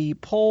the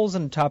polls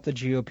and atop the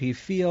GOP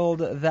field,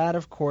 that,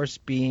 of course,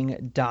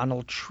 being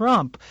Donald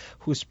Trump,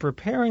 who's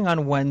preparing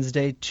on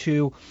Wednesday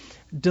to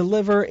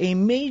deliver a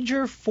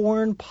major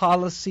foreign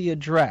policy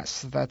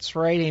address. That's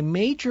right, a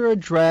major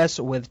address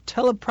with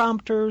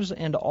teleprompters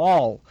and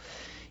all.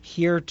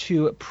 Here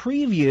to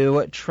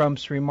preview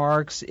Trump's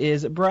remarks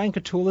is Brian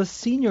Katulis,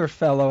 Senior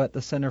Fellow at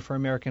the Center for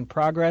American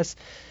Progress,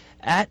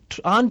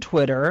 on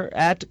Twitter,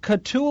 at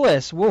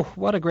Katulis. Whoa,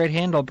 what a great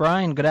handle.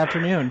 Brian, good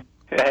afternoon.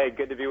 Hey,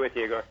 good to be with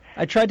you, Igor.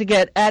 I tried to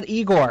get at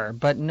Igor,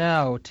 but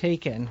no,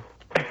 taken.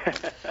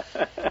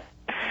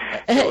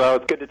 Well,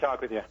 it's good to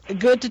talk with you.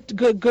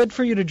 Good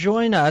for you to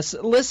join us.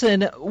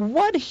 Listen,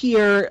 what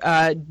here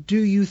do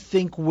you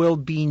think will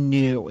be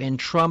new in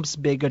Trump's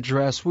big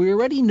address? We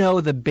already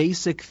know the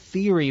basic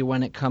theory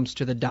when it comes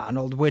to the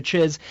Donald, which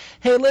is,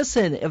 hey,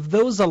 listen, if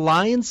those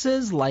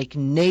alliances like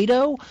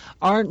NATO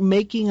aren't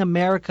making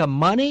America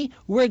money,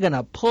 we're going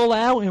to pull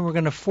out and we're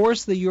going to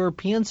force the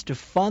Europeans to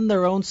fund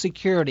their own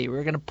security.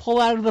 We're going to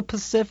pull out of the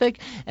Pacific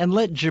and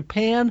let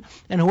Japan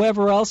and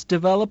whoever else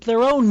develop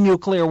their own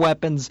nuclear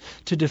weapons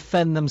to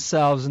defend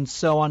themselves, and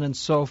so on and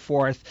so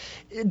forth.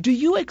 Do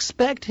you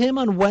expect him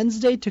on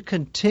Wednesday to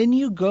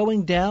continue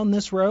going down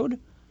this road?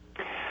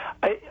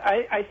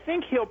 I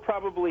think he'll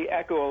probably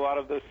echo a lot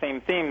of those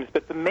same themes,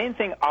 but the main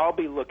thing I'll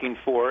be looking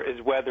for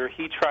is whether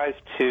he tries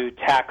to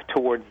tack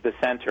towards the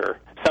center,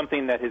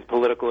 something that his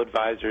political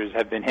advisors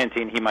have been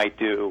hinting he might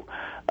do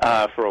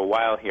for a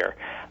while here.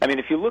 I mean,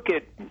 if you look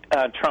at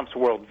Trump's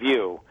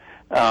worldview,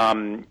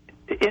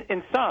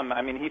 in some,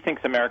 I mean, he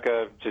thinks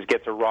America just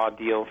gets a raw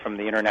deal from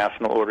the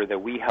international order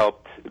that we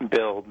helped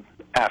build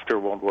after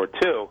World War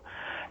II.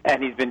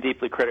 And he's been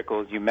deeply critical,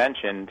 as you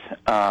mentioned,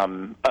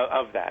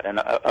 of that and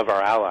of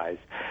our allies.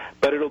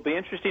 But it'll be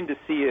interesting to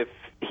see if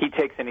he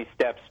takes any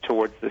steps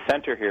towards the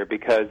center here,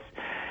 because,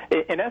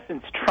 in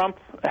essence, Trump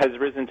has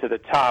risen to the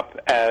top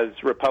as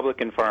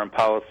Republican foreign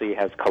policy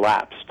has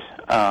collapsed.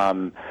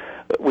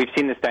 We've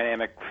seen this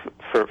dynamic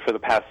for the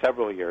past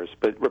several years,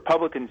 but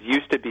Republicans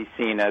used to be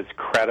seen as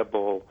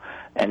credible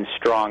and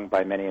strong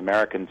by many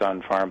Americans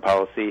on foreign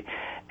policy,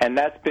 and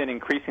that's been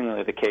increasingly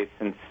less the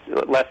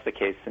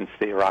case since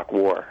the Iraq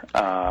War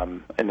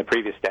in the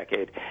previous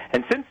decade.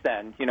 And since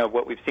then, you know,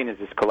 what we've seen is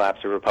this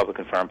collapse of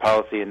Republican foreign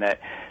policy, and that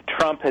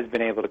Trump has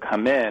been able to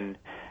come in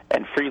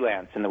and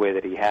freelance in the way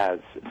that he has.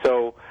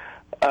 So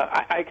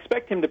I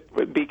expect him to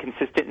be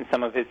consistent in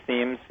some of his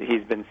themes.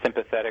 He's been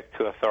sympathetic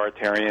to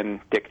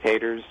authoritarian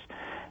dictators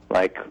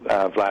like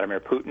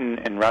Vladimir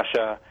Putin in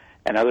Russia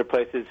and other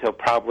places. He'll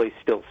probably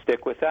still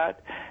stick with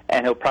that,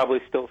 and he'll probably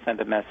still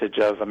send a message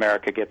of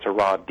America gets a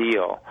raw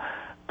deal.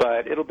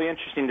 But it'll be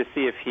interesting to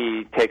see if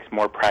he takes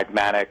more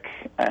pragmatic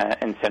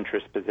and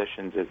centrist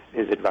positions, as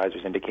his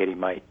advisors indicate he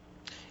might.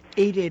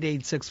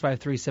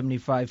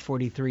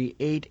 888-653-7543,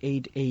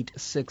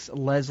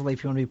 888-6-LESLIE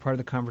if you want to be part of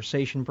the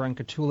conversation. Brian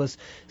Katulis,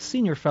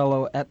 Senior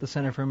Fellow at the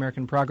Center for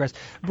American Progress.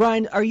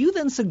 Brian, are you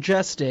then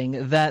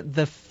suggesting that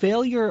the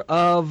failure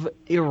of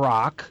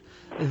Iraq,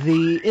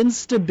 the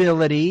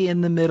instability in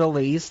the Middle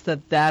East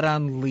that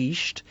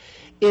unleashed,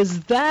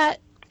 is that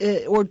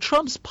or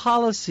Trump's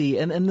policy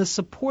and the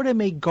support it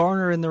may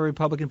garner in the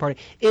Republican Party,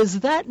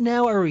 is that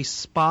now a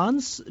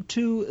response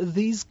to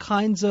these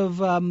kinds of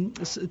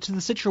to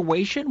the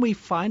situation we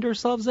find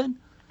ourselves in?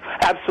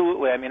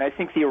 Absolutely. I mean, I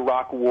think the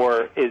Iraq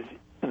War is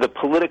the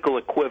political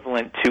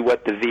equivalent to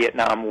what the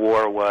Vietnam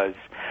War was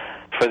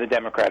for the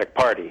Democratic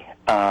Party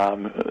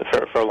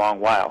for a long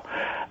while.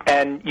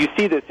 And you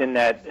see this in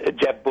that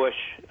Jeb Bush,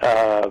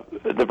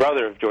 the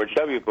brother of George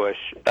W. Bush,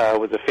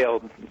 was a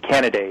failed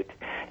candidate,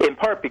 in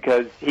part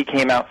because he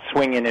came out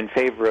swinging in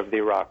favor of the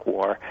Iraq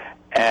War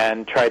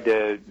and tried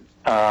to,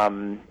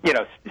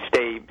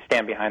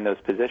 stand behind those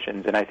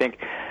positions. And I think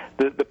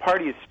the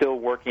party is still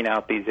working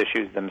out these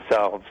issues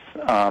themselves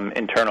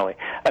internally.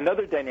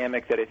 Another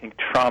dynamic that I think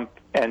Trump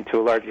and to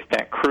a large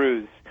extent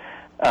Cruz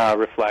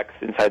reflects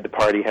inside the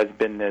party has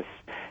been this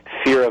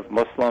fear of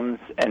Muslims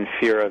and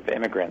fear of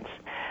immigrants.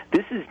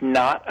 This is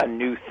not a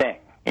new thing.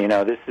 You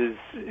know, this is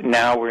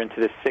now we're into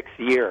the 6th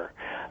year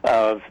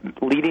of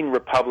leading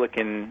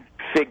Republican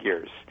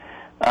figures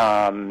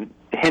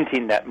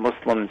hinting that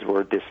Muslims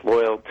were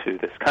disloyal to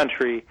this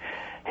country,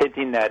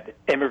 hinting that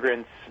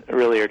immigrants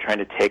really are trying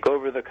to take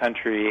over the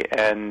country,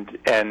 and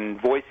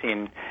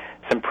voicing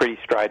some pretty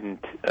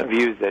strident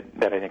views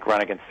that I think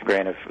run against the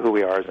grain of who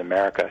we are as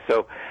America.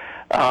 So,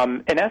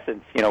 in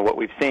essence, what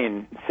we've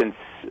seen since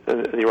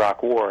the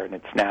Iraq War, and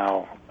it's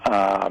now,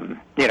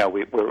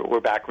 we're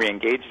back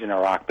re-engaged in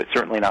Iraq, but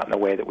certainly not in the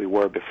way that we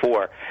were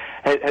before,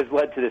 has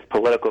led to this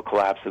political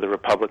collapse of the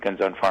Republicans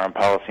on foreign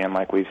policy,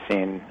 unlike we've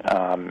seen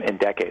in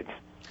decades.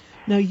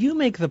 Now, you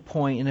make the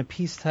point in a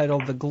piece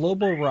titled The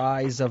Global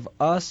Rise of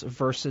Us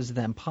versus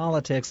Them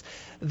Politics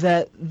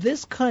that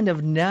this kind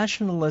of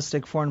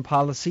nationalistic foreign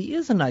policy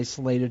isn't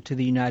isolated to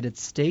the United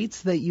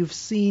States, that you've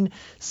seen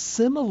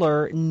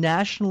similar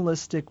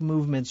nationalistic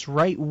movements,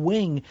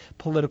 right-wing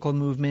political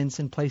movements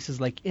in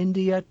places like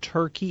India,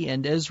 Turkey,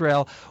 and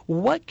Israel.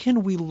 What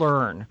can we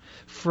learn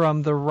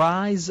from the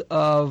rise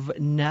of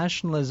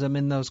nationalism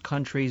in those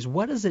countries?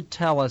 What does it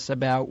tell us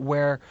about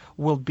where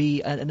we'll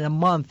be in a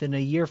month, in a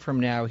year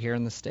from now here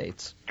in the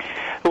States?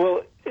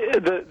 Well,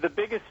 the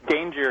biggest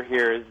danger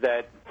here is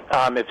that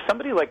if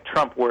somebody like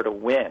Trump were to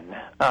win,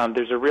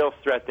 there's a real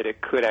threat that it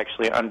could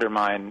actually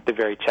undermine the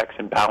very checks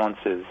and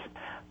balances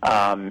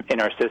in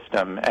our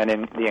system and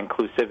in the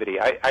inclusivity.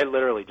 I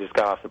literally just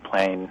got off the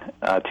plane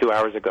 2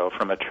 hours ago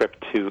from a trip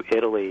to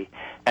Italy,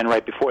 and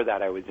right before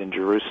that I was in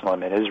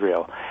Jerusalem in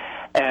Israel.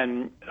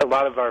 And a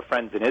lot of our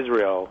friends in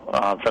Israel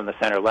from the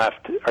center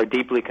left are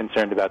deeply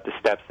concerned about the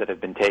steps that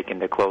have been taken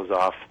to close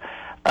off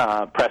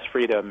press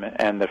freedom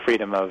and the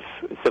freedom of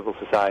civil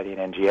society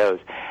and NGOs.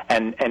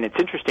 And it's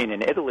interesting,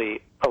 in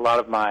Italy, a lot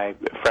of my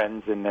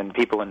friends and then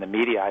people in the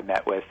media I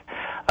met with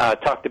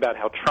talked about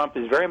how Trump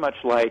is very much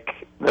like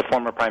the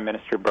former Prime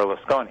Minister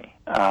Berlusconi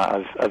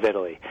of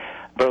Italy.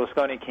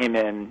 Berlusconi came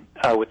in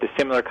with a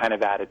similar kind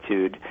of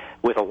attitude,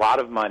 with a lot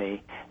of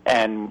money,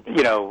 and,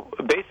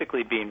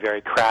 basically being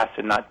very crass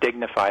and not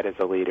dignified as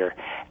a leader.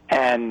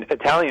 And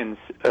Italians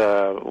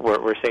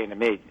were saying to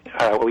me,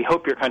 we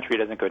hope your country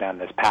doesn't go down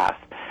this path,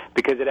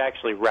 because it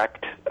actually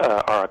wrecked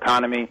our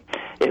economy.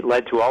 It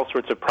led to all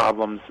sorts of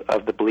problems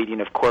of the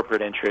bleeding of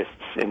corporate interests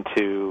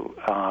into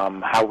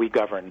how we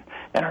govern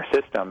in our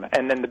system.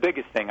 And then the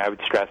biggest thing I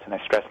would stress, and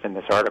I stressed in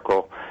this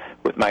article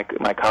with my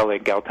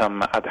colleague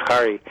Gautam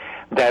Adhikari,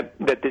 that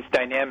this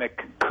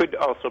dynamic could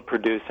also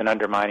produce an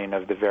undermining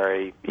of the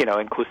very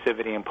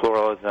inclusivity and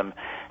pluralism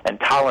and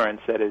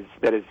tolerance that is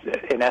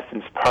in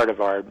essence part of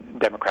our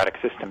democratic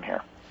system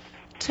here.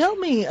 Tell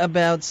me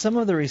about some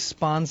of the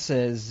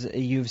responses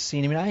you've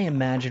seen. I mean, I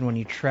imagine when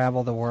you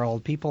travel the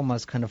world, people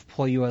must kind of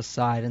pull you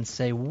aside and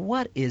say,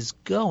 what is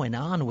going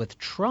on with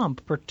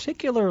Trump,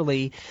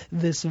 particularly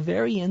this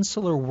very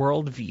insular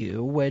worldview,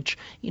 which,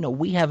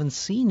 we haven't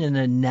seen in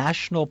a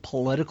national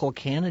political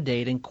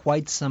candidate in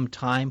quite some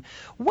time.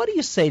 What do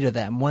you say to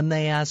them when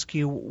they ask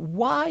you,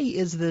 why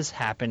is this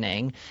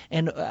happening,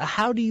 and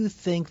how do you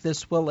think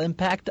this will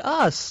impact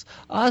us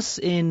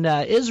in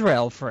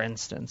Israel, for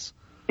instance?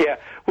 Yeah,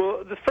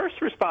 well, the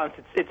first response,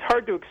 it's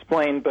hard to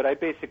explain, but I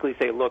basically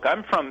say, look,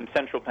 I'm from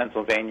central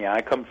Pennsylvania.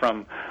 I come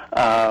from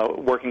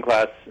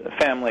working-class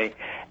family,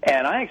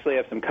 and I actually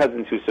have some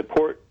cousins who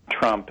support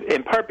Trump,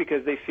 in part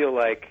because they feel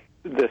like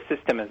the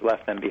system has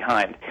left them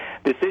behind.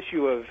 This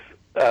issue of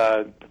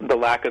the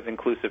lack of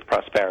inclusive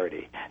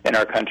prosperity in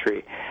our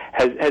country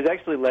has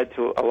actually led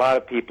to a lot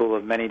of people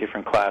of many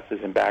different classes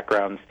and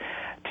backgrounds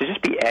to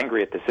just be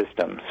angry at the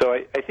system. So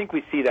I think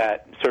we see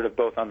that sort of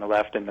both on the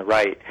left and the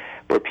right,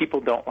 where people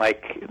don't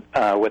like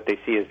what they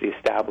see as the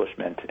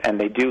establishment, and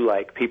they do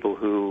like people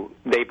who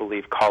they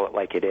believe call it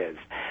like it is.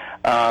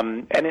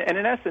 And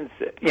in essence,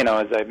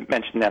 as I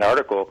mentioned in that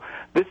article,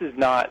 this is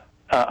not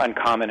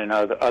uncommon in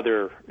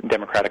other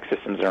democratic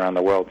systems around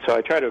the world. So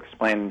I try to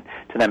explain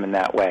to them in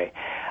that way.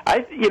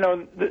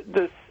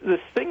 This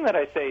thing that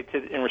I say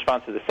in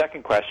response to the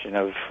second question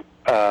of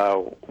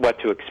what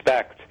to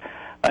expect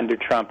under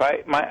Trump,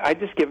 I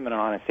just give him an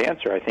honest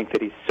answer. I think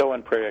that he's so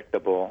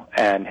unpredictable,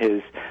 and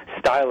his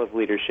style of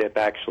leadership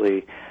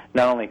actually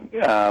not only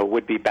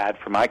would be bad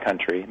for my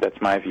country, that's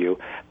my view,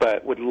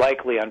 but would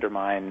likely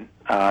undermine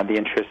the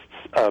interests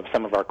of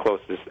some of our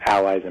closest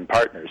allies and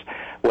partners,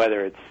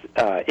 whether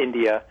it's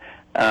India,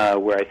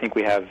 where I think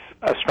we have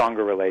a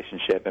stronger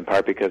relationship, in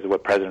part because of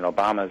what President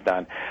Obama has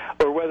done,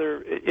 or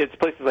whether it's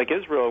places like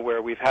Israel,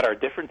 where we've had our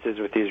differences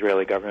with the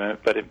Israeli government,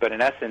 but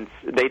in essence,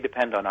 they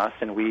depend on us,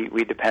 and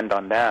we depend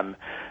on them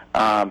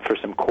for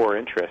some core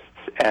interests.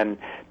 And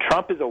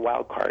Trump is a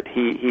wild card.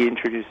 He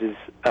introduces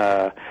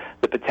the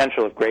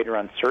potential of greater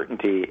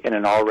uncertainty in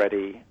an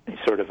already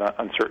sort of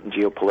uncertain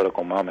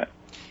geopolitical moment.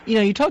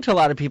 You talk to a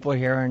lot of people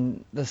here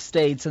in the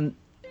States, and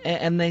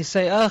they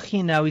say,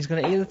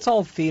 it's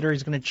all theater.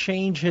 He's going to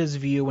change his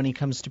view when he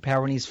comes to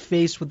power, when he's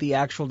faced with the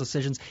actual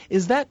decisions.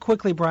 Is that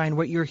quickly, Brian,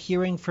 what you're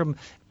hearing from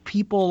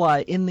people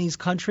in these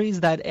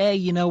countries, that,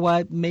 hey,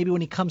 maybe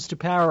when he comes to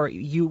power,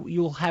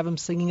 you'll have him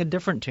singing a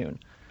different tune?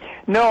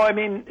 No, I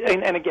mean,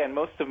 and again,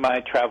 most of my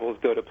travels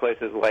go to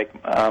places like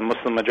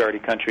Muslim-majority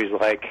countries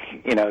like,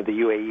 the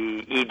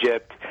UAE,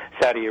 Egypt,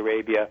 Saudi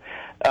Arabia.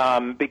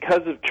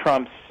 Because of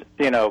Trump's,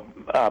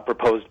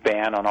 proposed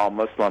ban on all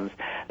Muslims,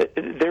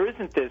 there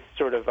isn't this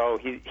sort of,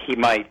 he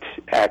might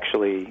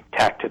actually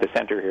tack to the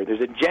center here.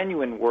 There's a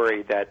genuine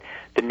worry that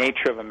the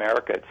nature of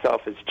America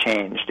itself has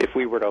changed if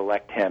we were to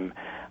elect him,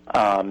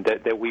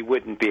 that we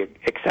wouldn't be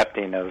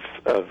accepting of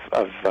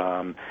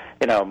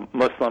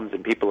Muslims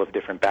and people of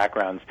different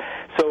backgrounds.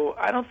 So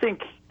I don't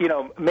think,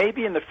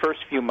 maybe in the first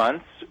few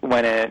months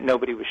when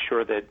nobody was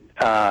sure that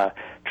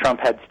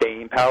Trump had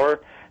staying power,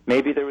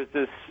 maybe there was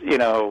this,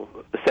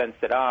 sense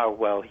that,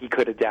 he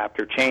could adapt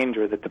or change,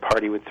 or that the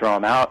party would throw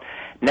him out.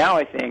 Now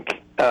I think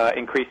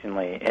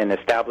increasingly in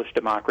established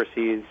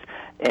democracies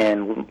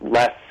and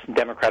less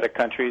democratic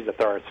countries,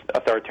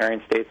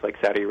 authoritarian states like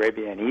Saudi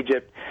Arabia and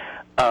Egypt,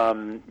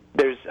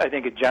 there's, I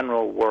think, a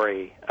general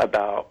worry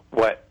about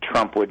what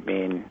Trump would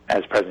mean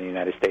as President of the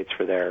United States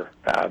for their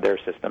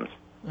systems.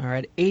 All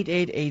right,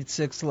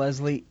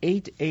 8886-LESLIE,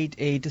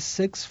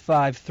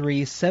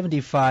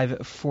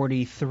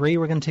 888-653-7543.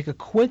 We're going to take a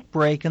quick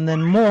break and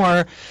then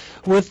more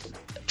with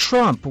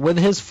Trump, with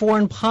his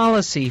foreign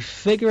policy,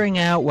 figuring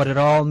out what it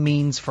all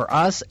means for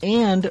us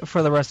and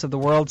for the rest of the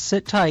world.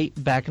 Sit tight.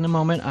 Back in a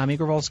moment. I'm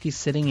Igor Volsky,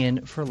 sitting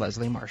in for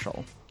Leslie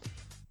Marshall.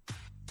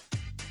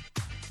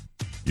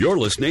 You're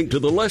listening to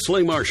The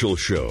Leslie Marshall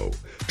Show.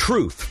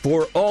 Truth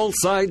for all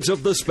sides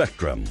of the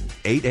spectrum.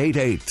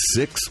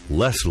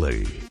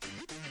 888-6-LESLIE.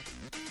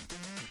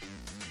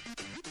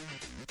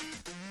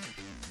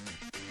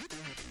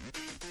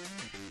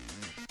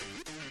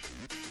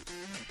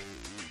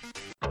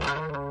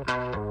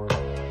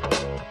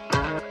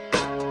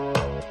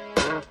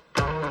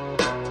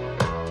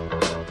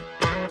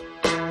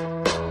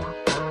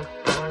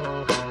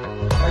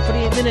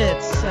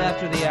 Minutes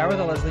after the hour,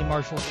 the Leslie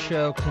Marshall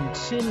Show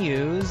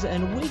continues,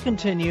 and we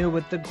continue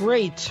with the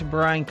great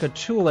Brian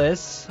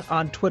Katulis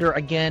on Twitter,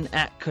 again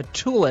at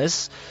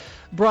Katulis.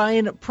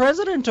 Brian,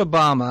 President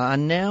Obama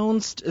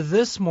announced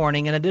this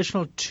morning an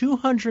additional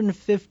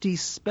 250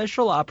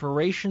 special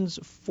operations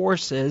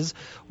forces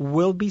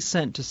will be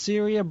sent to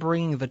Syria,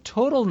 bringing the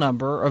total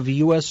number of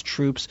U.S.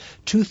 troops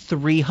to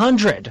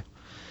 300.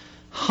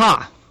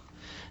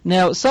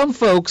 Now, some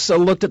folks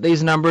looked at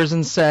these numbers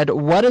and said,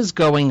 what is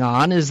going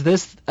on? Is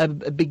this a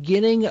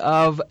beginning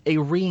of a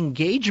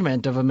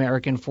re-engagement of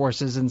American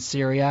forces in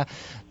Syria?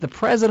 The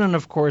president,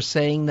 of course,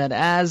 saying that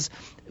as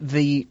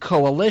the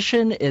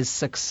coalition is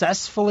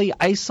successfully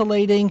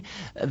isolating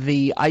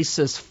the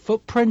ISIS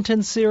footprint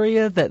in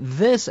Syria, that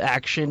this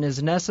action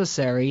is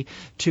necessary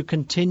to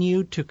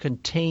continue to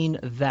contain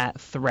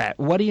that threat.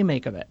 What do you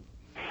make of it?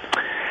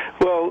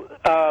 Well,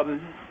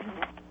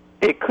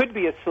 it could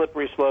be a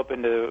slippery slope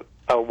into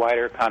a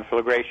wider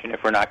conflagration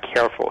if we're not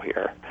careful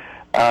here.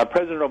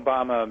 President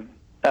Obama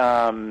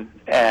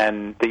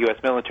and the U.S.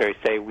 military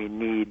say we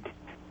need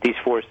these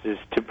forces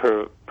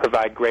to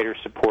provide greater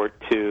support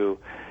to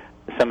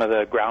some of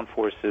the ground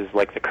forces,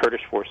 like the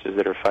Kurdish forces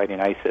that are fighting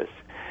ISIS,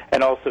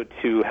 and also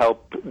to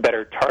help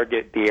better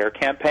target the air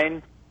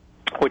campaign,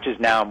 which is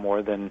now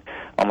more than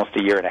almost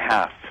a year and a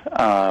half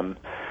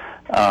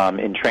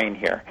in train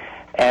here.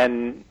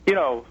 And,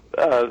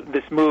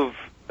 this move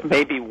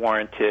may be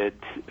warranted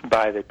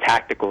by the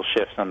tactical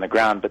shifts on the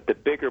ground, but the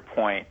bigger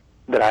point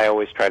that I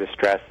always try to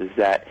stress is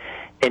that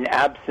in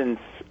absence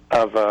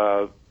of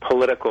a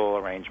political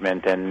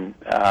arrangement and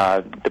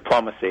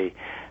diplomacy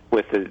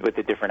with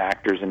the different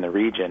actors in the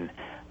region,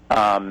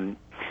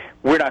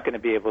 we're not going to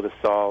be able to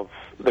solve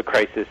the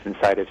crisis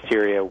inside of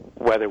Syria,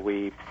 whether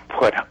we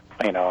put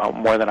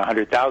more than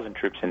 100,000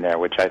 troops in there,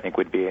 which I think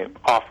would be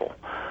awful.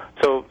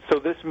 So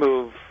this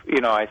move,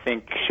 I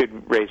think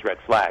should raise red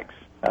flags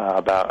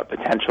about a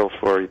potential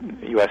for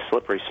U.S.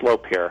 slippery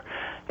slope here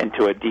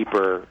into a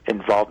deeper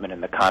involvement in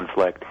the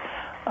conflict.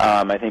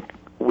 I think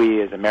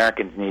we as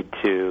Americans need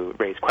to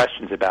raise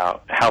questions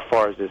about how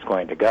far is this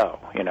going to go.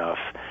 If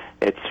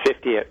it's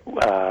 50 at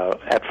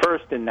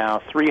first and now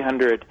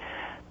 300,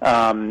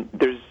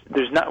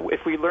 there's not.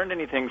 If we learned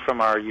anything from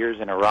our years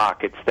in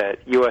Iraq, it's that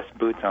U.S.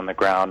 boots on the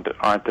ground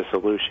aren't the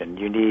solution.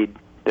 You need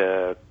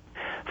the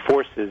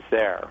forces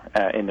there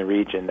in the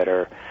region that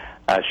are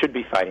should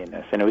be fighting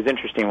this. And it was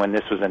interesting when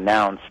this was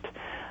announced,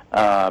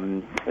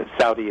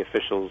 Saudi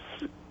officials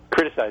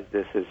criticized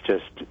this as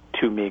just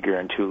too meager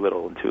and too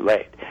little and too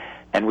late.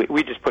 And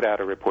we just put out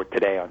a report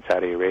today on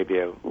Saudi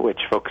Arabia, which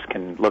folks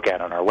can look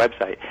at on our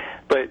website.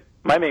 But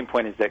my main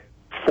point is that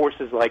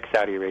forces like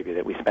Saudi Arabia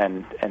that we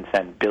spend and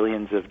send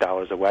billions of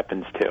dollars of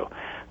weapons to,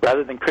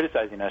 rather than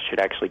criticizing us, should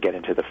actually get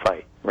into the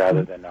fight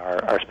rather than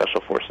our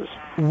special forces.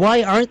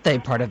 Why aren't they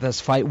part of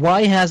this fight?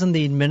 Why hasn't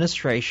the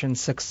administration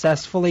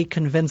successfully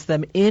convinced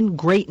them in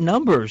great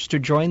numbers to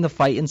join the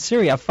fight in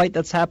Syria, a fight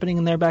that's happening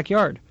in their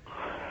backyard?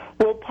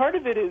 Well, part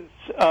of it is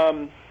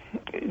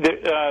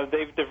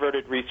they've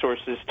diverted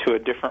resources to a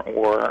different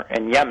war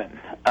in Yemen,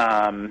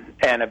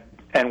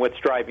 and what's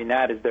driving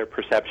that is their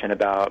perception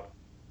about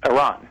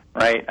Iran,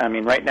 right? I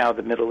mean, right now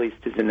the Middle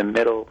East is in the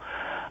middle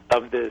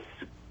of this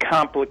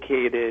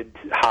complicated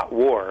hot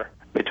war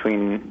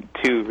between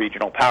two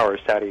regional powers,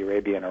 Saudi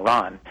Arabia and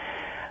Iran.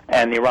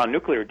 And the Iran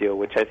nuclear deal,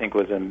 which I think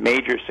was a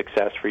major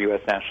success for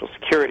U.S. national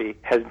security,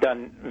 has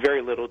done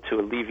very little to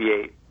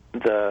alleviate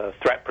the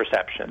threat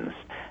perceptions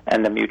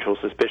and the mutual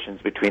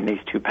suspicions between these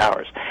two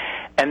powers.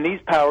 And these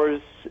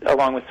powers,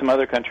 along with some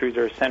other countries,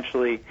 are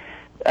essentially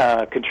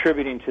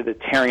contributing to the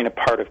tearing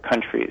apart of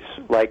countries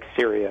like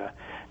Syria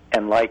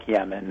and like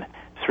Yemen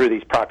through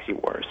these proxy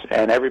wars.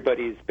 And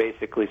everybody's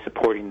basically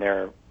supporting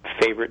their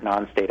favorite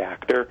non-state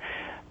actor,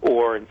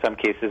 or in some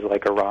cases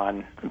like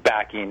Iran,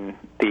 backing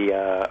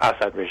the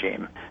Assad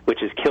regime, which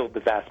has killed the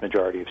vast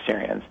majority of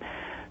Syrians.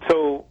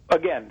 So,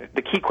 again,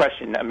 the key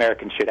question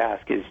Americans should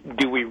ask is,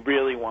 do we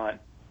really want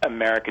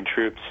American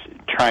troops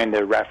trying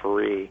to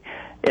referee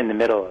in the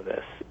middle of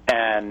this?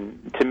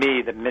 And to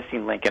me, the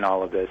missing link in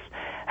all of this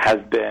has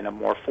been a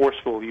more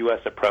forceful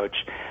U.S. approach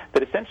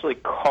that essentially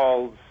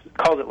calls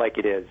it like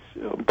it is,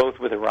 both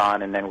with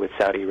Iran and then with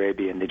Saudi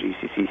Arabia and the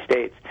GCC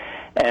states,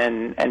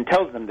 and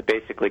tells them to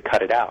basically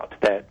cut it out.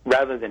 That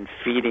rather than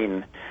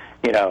feeding,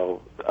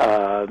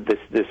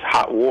 this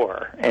hot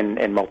war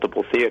in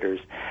multiple theaters,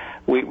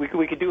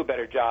 we could do a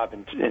better job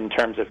in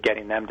terms of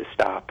getting them to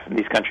stop,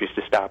 these countries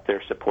to stop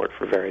their support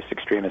for various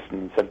extremists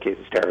and in some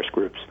cases terrorist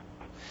groups.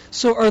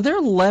 So are there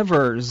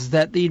levers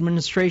that the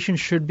administration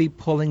should be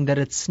pulling that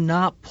it's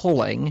not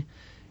pulling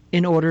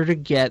in order to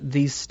get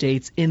these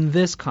states in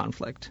this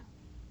conflict?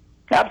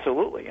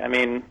 Absolutely. I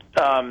mean,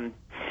 the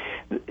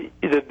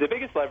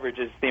biggest leverage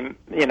is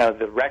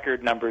the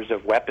record numbers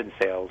of weapon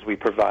sales we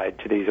provide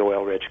to these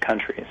oil-rich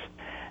countries.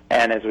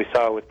 And as we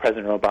saw with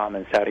President Obama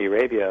in Saudi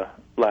Arabia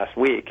last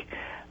week,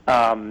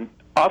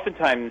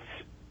 oftentimes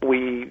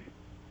we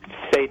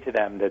say to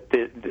them that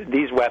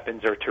these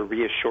weapons are to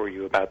reassure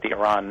you about the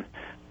Iran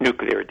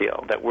nuclear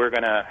deal, that we're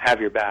going to have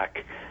your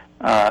back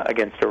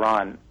against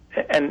Iran.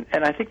 And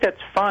I think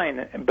that's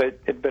fine, but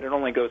it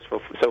only goes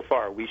so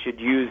far. We should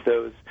use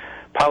those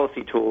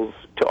policy tools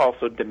to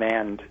also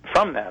demand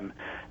from them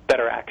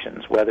better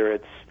actions, whether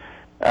it's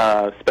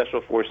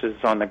special forces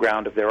on the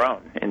ground of their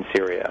own in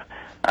Syria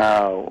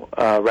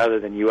rather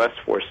than U.S.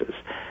 forces.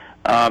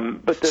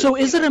 So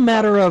is it a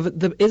matter of,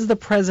 is the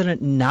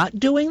president not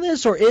doing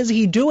this, or is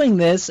he doing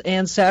this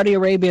and Saudi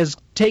Arabia is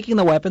taking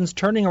the weapons,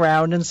 turning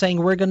around and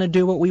saying we're going to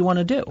do what we want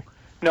to do?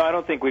 No, I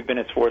don't think we've been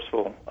as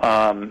forceful.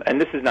 And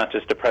this is not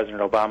just a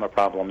President Obama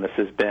problem. This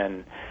has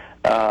been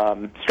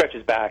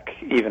stretches back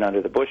even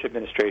under the Bush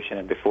administration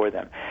and before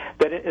them.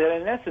 But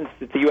in essence,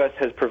 the U.S.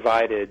 has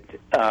provided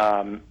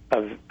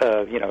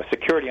a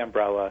security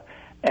umbrella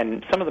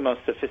and some of the most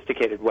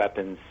sophisticated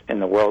weapons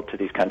in the world to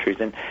these countries.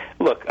 And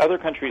look, other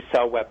countries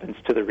sell weapons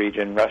to the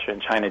region, Russia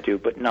and China do,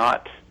 but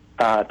not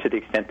to the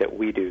extent that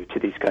we do to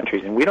these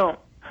countries. And we don't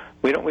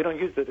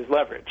use it as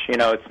leverage.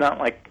 It's not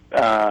like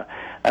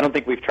I don't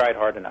think we've tried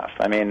hard enough.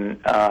 I mean,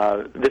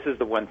 this is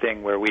the one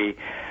thing where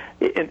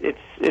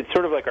it's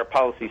sort of like our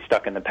policy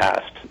stuck in the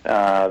past,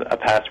 a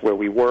past where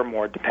we were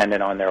more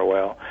dependent on their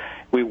oil.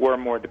 We were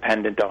more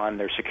dependent on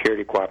their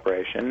security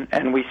cooperation,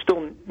 and we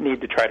still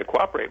need to try to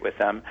cooperate with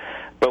them,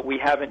 but we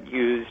haven't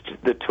used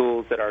the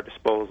tools at our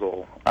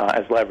disposal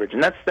as leverage.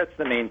 And that's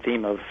the main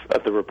theme of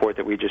the report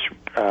that we just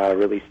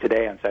released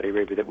today on Saudi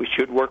Arabia, that we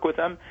should work with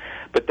them,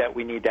 but that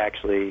we need to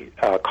actually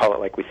call it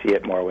like we see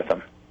it more with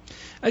them.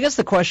 I guess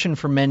the question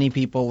for many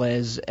people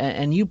is,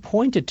 and you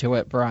pointed to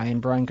it,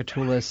 Brian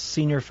Katulis,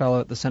 senior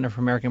fellow at the Center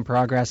for American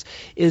Progress,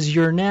 is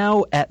you're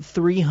now at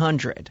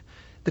 300.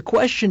 The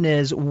question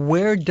is,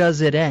 where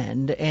does it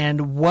end,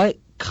 and what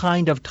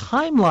kind of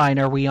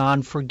timeline are we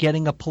on for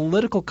getting a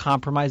political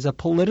compromise, a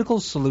political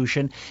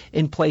solution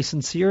in place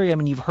in Syria? I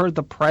mean, you've heard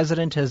the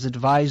president, his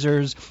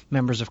advisors,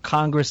 members of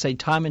Congress say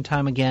time and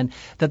time again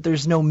that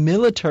there's no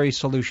military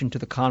solution to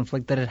the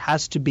conflict, that it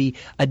has to be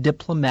a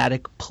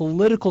diplomatic,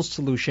 political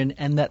solution,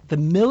 and that the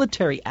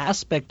military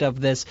aspect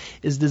of this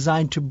is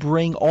designed to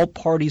bring all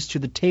parties to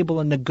the table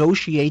and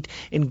negotiate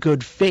in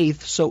good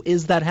faith. So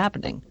is that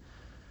happening?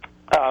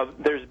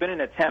 There's been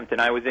an attempt, and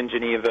I was in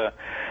Geneva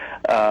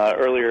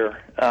earlier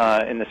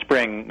in the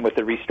spring with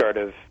the restart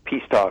of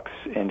peace talks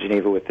in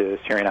Geneva with the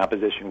Syrian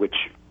opposition, which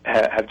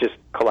have just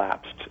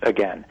collapsed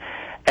again.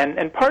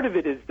 And part of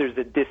it is there's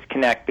a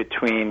disconnect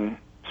between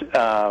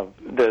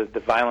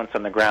the violence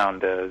on the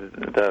ground,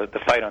 the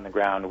fight on the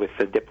ground, with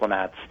the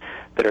diplomats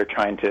that are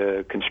trying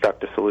to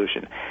construct a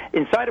solution.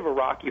 Inside of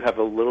Iraq, you have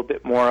a little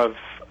bit more of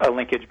a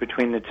linkage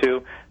between the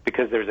two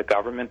because there's a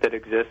government that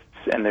exists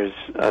and there's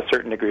a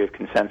certain degree of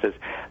consensus.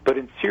 But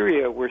in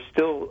Syria, we're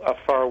still a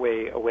far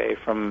way away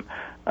from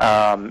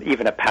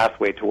even a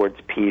pathway towards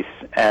peace.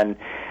 And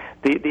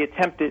the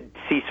attempted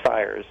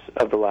ceasefires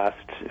of the last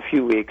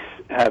few weeks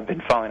have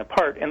been falling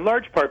apart, in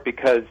large part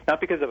because, not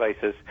because of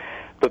ISIS,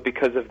 but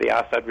because of the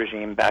Assad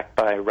regime backed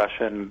by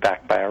Russia and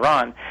backed by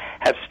Iran,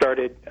 have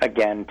started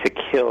again to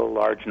kill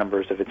large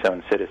numbers of its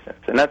own citizens.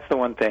 And that's the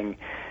one thing,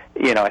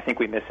 I think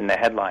we miss in the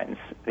headlines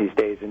these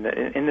days. In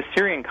the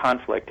Syrian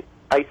conflict,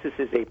 ISIS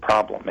is a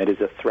problem. It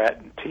is a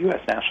threat to U.S.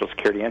 national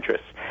security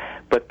interests.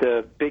 But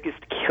the biggest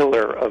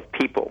killer of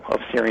people, of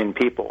Syrian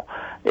people,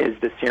 is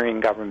the Syrian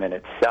government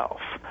itself.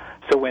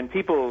 So when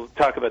people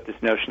talk about this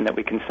notion that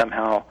we can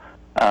somehow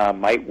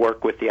might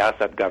work with the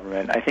Assad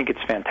government, I think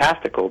it's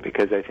fantastical,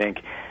 because I think,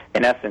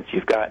 in essence,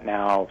 you've got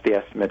now the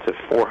estimates of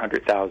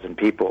 400,000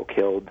 people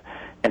killed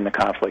in the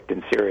conflict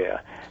in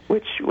Syria,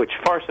 which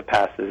far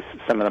surpasses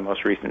some of the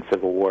most recent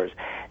civil wars.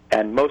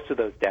 And most of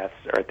those deaths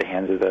are at the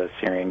hands of the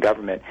Syrian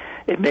government.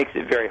 It makes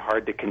it very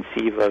hard to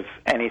conceive of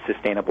any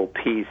sustainable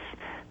peace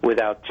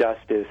without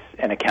justice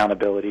and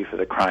accountability for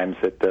the crimes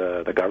that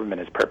the government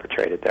has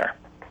perpetrated there.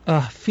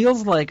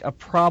 Feels like a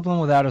problem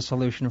without a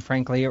solution,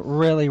 frankly. It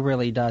really,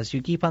 really does.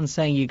 You keep on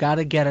saying you got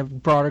to get a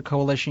broader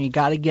coalition, you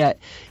got to get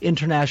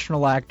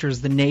international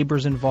actors, the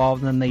neighbors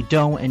involved, and then they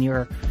don't, and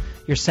you're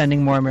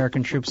sending more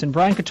American troops. And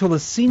Brian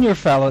Catula, Senior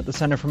Fellow at the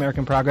Center for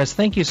American Progress,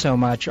 thank you so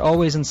much.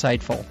 Always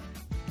insightful.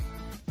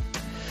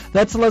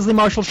 That's the Leslie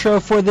Marshall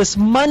Show for this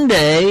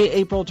Monday,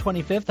 April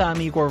 25th.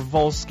 I'm Igor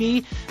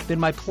Volsky.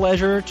 Been my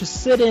pleasure to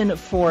sit in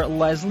for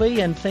Leslie,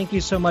 and thank you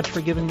so much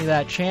for giving me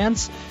that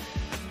chance.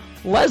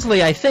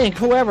 Leslie, I think,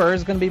 whoever,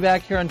 is going to be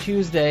back here on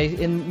Tuesday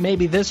in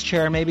maybe this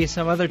chair, maybe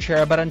some other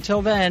chair. But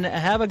until then,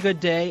 have a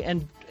good day.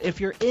 And if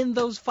you're in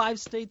those 5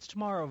 states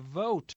tomorrow, vote.